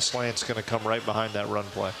RPO and the slant's going to come right behind that run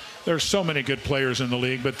play. There's so many good players in the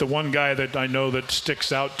league, but the one guy that I know that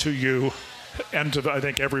sticks out to you and to, I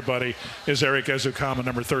think, everybody is Eric Ezukanma,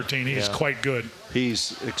 number 13. He's quite good.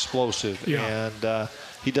 He's explosive, and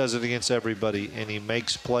he does it against everybody, and he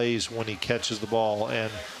makes plays when he catches the ball.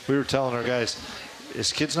 And we were telling our guys,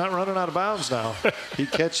 this kid's not running out of bounds now. He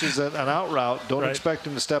catches an out route. Don't expect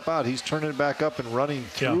him to step out. He's turning it back up and running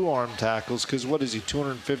through arm tackles, because what is he,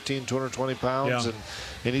 215, 220 pounds?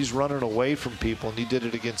 And he's running away from people, and he did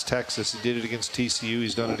it against Texas. He did it against TCU.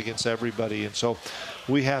 He's done it against everybody. And so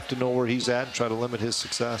we have to know where he's at and try to limit his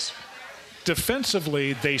success.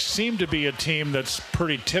 Defensively, they seem to be a team that's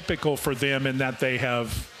pretty typical for them in that they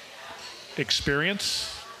have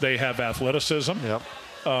experience. They have athleticism. Yep.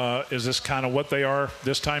 Is this kind of what they are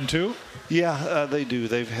this time too? Yeah, they do.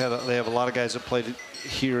 They have a lot of guys that played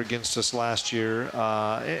here against us last year,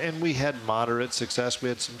 and we had moderate success. We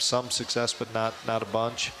had some success, but not a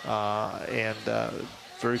bunch. And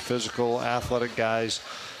very physical, athletic guys.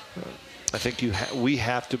 I think we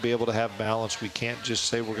have to be able to have balance. We can't just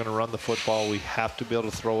say we're going to run the football. We have to be able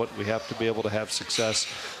to throw it. We have to be able to have success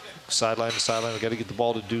sideline to sideline. We've got to get the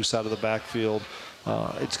ball to Deuce out of the backfield.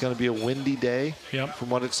 It's going to be a windy day from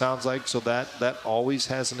what it sounds like, so that always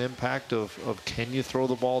has an impact of can you throw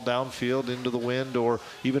the ball downfield into the wind or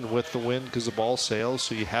even with the wind because the ball sails,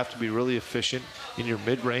 so you have to be really efficient in your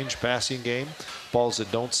mid-range passing game, balls that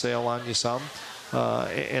don't sail on you some.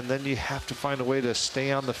 And then you have to find a way to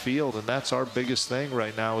stay on the field, and that's our biggest thing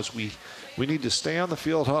right now is we need to stay on the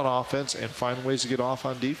field on offense and find ways to get off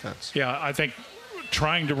on defense. Yeah, I think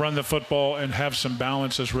trying to run the football and have some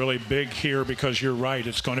balance is really big here because you're right.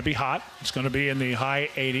 It's going to be hot. It's going to be in the high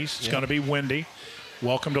 80s. It's going to be windy.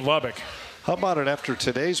 Welcome to Lubbock. How about it after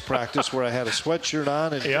today's practice where I had a sweatshirt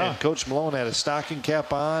on and Coach Malone had a stocking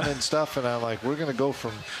cap on and stuff, and I'm like, we're going to go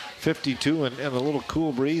from 52 and a little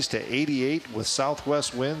cool breeze to 88 with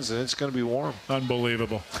southwest winds, and it's going to be warm.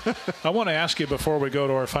 Unbelievable. I want to ask you before we go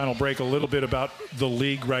to our final break a little bit about the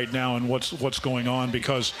league right now and what's going on,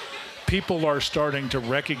 because people are starting to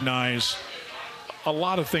recognize a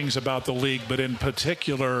lot of things about the league, but in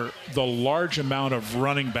particular, the large amount of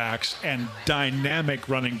running backs and dynamic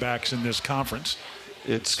running backs in this conference.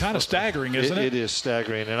 It's kind of staggering, isn't it? It is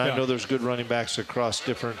staggering, and I know there's good running backs across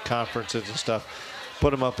different conferences and stuff.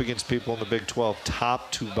 Put them up against people in the Big 12,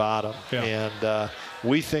 top to bottom. And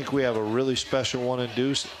we think we have a really special one in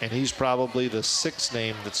Deuce, and he's probably the sixth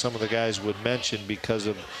name that some of the guys would mention because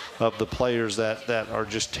of the players that are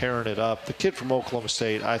just tearing it up. The kid from Oklahoma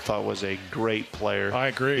State, I thought, was a great player. I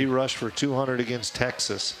agree. He rushed for 200 against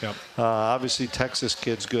Texas. Obviously, Texas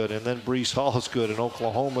kid's good, and then Breece Hall's good, and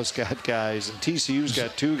Oklahoma's got guys, and TCU's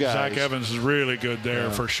got two guys. Zach Evans is really good there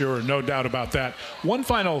for sure, no doubt about that. One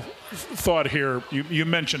final thought here. You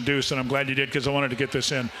mentioned Deuce, and I'm glad you did because I wanted to get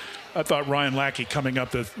this in. I thought Ryan Lackey coming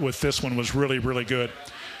up with this one was really, really good.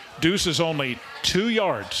 Deuce is only 2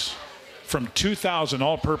 yards from 2,000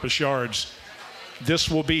 all-purpose yards. This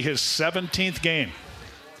will be his 17th game.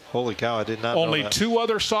 Holy cow, I did not know that. Only 2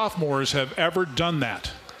 other sophomores have ever done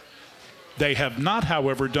that. They have not,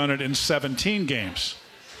 however, done it in 17 games.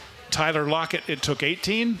 Tyler Lockett, it took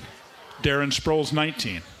 18. Darren Sproles,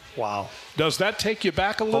 19. Wow. Does that take you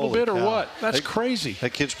back a little bit or what? That's crazy.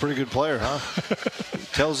 That kid's a pretty good player, huh?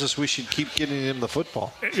 Tells us we should keep getting him the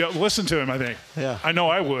football. Yeah, listen to him, I think. Yeah. I know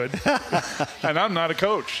I would. And I'm not a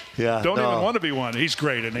coach. Yeah. Don't even want to be one. He's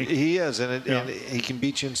great, isn't he? He is, and he can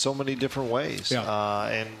beat you in so many different ways. Yeah.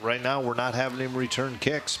 And right now we're not having him return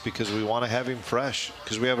kicks because we want to have him fresh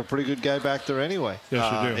because we have a pretty good guy back there anyway.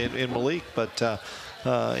 Yes, you do. In Malik, but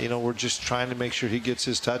we're just trying to make sure he gets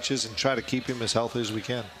his touches and try to keep him as healthy as we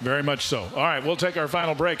can. Very much so. All right, we'll take our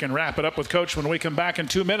final break and wrap it up with Coach when we come back in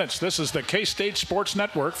 2 minutes. This is the K-State Sports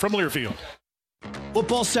Network from Learfield.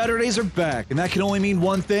 Football Saturdays are back, and that can only mean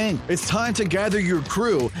one thing. It's time to gather your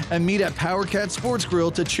crew and meet at Power Cat Sports Grill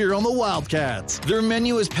to cheer on the Wildcats. Their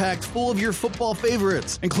menu is packed full of your football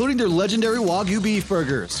favorites, including their legendary Wagyu beef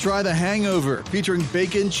burgers. Try the Hangover, featuring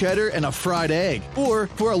bacon, cheddar, and a fried egg. Or,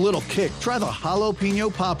 for a little kick, try the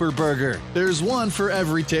Jalapeno Popper Burger. There's one for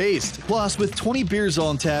every taste. Plus, with 20 beers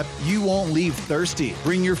on tap, you won't leave thirsty.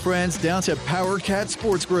 Bring your friends down to Power Cat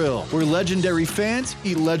Sports Grill, where legendary fans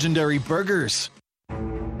eat legendary burgers.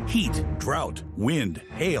 Heat, drought, wind,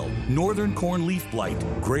 hail, northern corn leaf blight,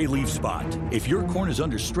 gray leaf spot. If your corn is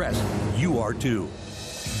under stress, you are too.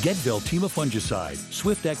 Get Veltima fungicide,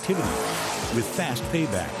 swift activity, with fast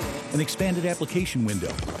payback, an expanded application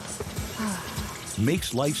window.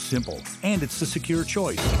 Makes life simple, and it's the secure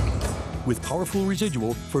choice. With powerful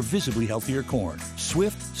residual for visibly healthier corn.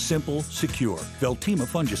 Swift, simple, secure. Veltima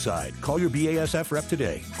fungicide. Call your BASF rep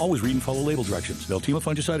today. Always read and follow label directions. Veltima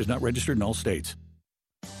fungicide is not registered in all states.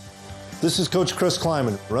 This is Coach Chris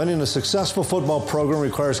Kleiman. Running a successful football program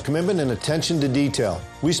requires commitment and attention to detail.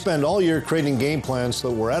 We spend all year creating game plans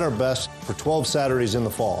so that we're at our best for 12 Saturdays in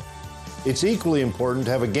the fall. It's equally important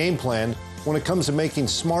to have a game plan when it comes to making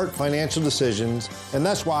smart financial decisions, and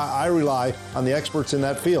that's why I rely on the experts in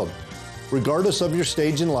that field. Regardless of your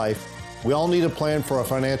stage in life, we all need a plan for our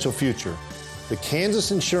financial future. The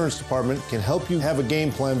Kansas Insurance Department can help you have a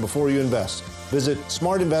game plan before you invest. Visit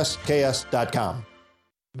smartinvestks.com.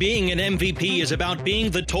 Being an MVP is about being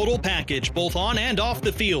the total package, both on and off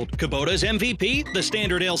the field. Kubota's MVP, the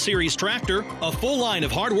Standard L Series tractor, a full line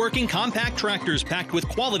of hardworking compact tractors packed with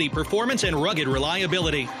quality performance and rugged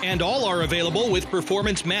reliability. And all are available with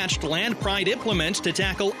performance-matched Land Pride implements to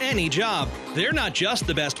tackle any job. They're not just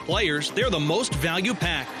the best players, they're the most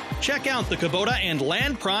value-packed. Check out the Kubota and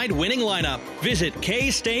Land Pride winning lineup. Visit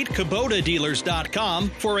KStateKubotaDealers.com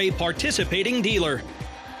for a participating dealer.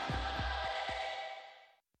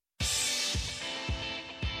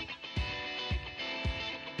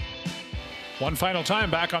 One final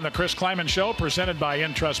time back on the Chris Kleiman Show, presented by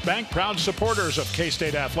Intrust Bank, proud supporters of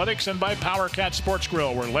K-State Athletics, and by Power Cat Sports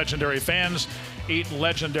Grill, where legendary fans eat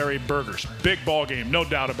legendary burgers. Big ball game, no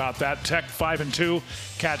doubt about that. Tech 5-2,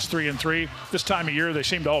 Cats 3-3. This time of year, they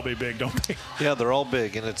seem to all be big, don't they? Yeah, they're all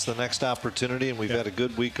big, and it's the next opportunity, and we've had a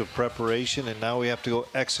good week of preparation, and now we have to go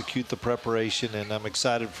execute the preparation, and I'm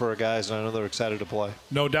excited for our guys, and I know they're excited to play.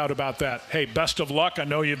 No doubt about that. Hey, best of luck. I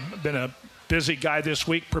know you've been a busy guy this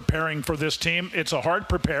week preparing for this team. It's a hard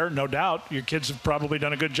prepare, no doubt. Your kids have probably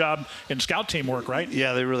done a good job in scout team work, right?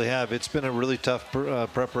 Yeah, they really have. It's been a really tough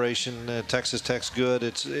preparation. Texas Tech's good.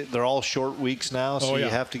 They're all short weeks now, so you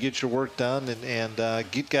have to get your work done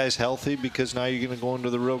and get guys healthy, because now you're going to go into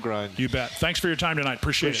the real grind. You bet. Thanks for your time tonight.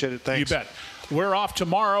 Appreciate it. Thanks. You bet. We're off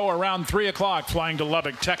tomorrow around 3 o'clock, flying to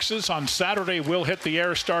Lubbock, Texas. On Saturday, we'll hit the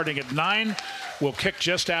air starting at 9. We'll kick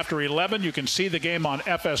just after 11. You can see the game on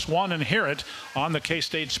FS1 and hear it on the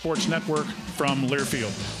K-State Sports Network from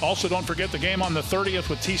Learfield. Also, don't forget the game on the 30th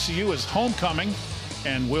with TCU is homecoming,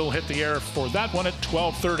 and we'll hit the air for that one at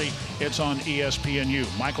 12:30. It's on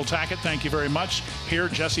ESPNU. Michael Tackett, thank you very much. Here,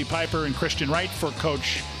 Jesse Piper and Christian Wright for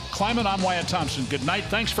Coach Kleiman. I'm Wyatt Thompson. Good night.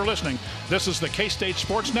 Thanks for listening. This is the K-State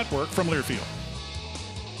Sports Network from Learfield.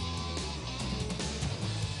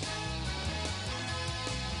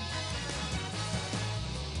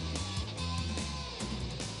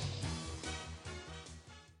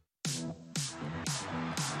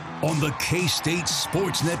 On the K-State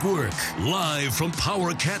Sports Network, live from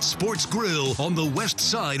Power Cat Sports Grill on the west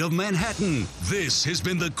side of Manhattan. This has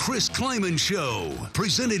been the Chris Kleiman Show,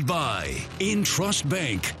 presented by Intrust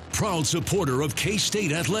Bank, proud supporter of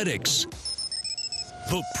K-State Athletics.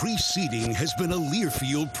 The preceding has been a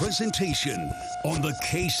Learfield presentation on the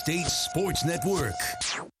K-State Sports Network.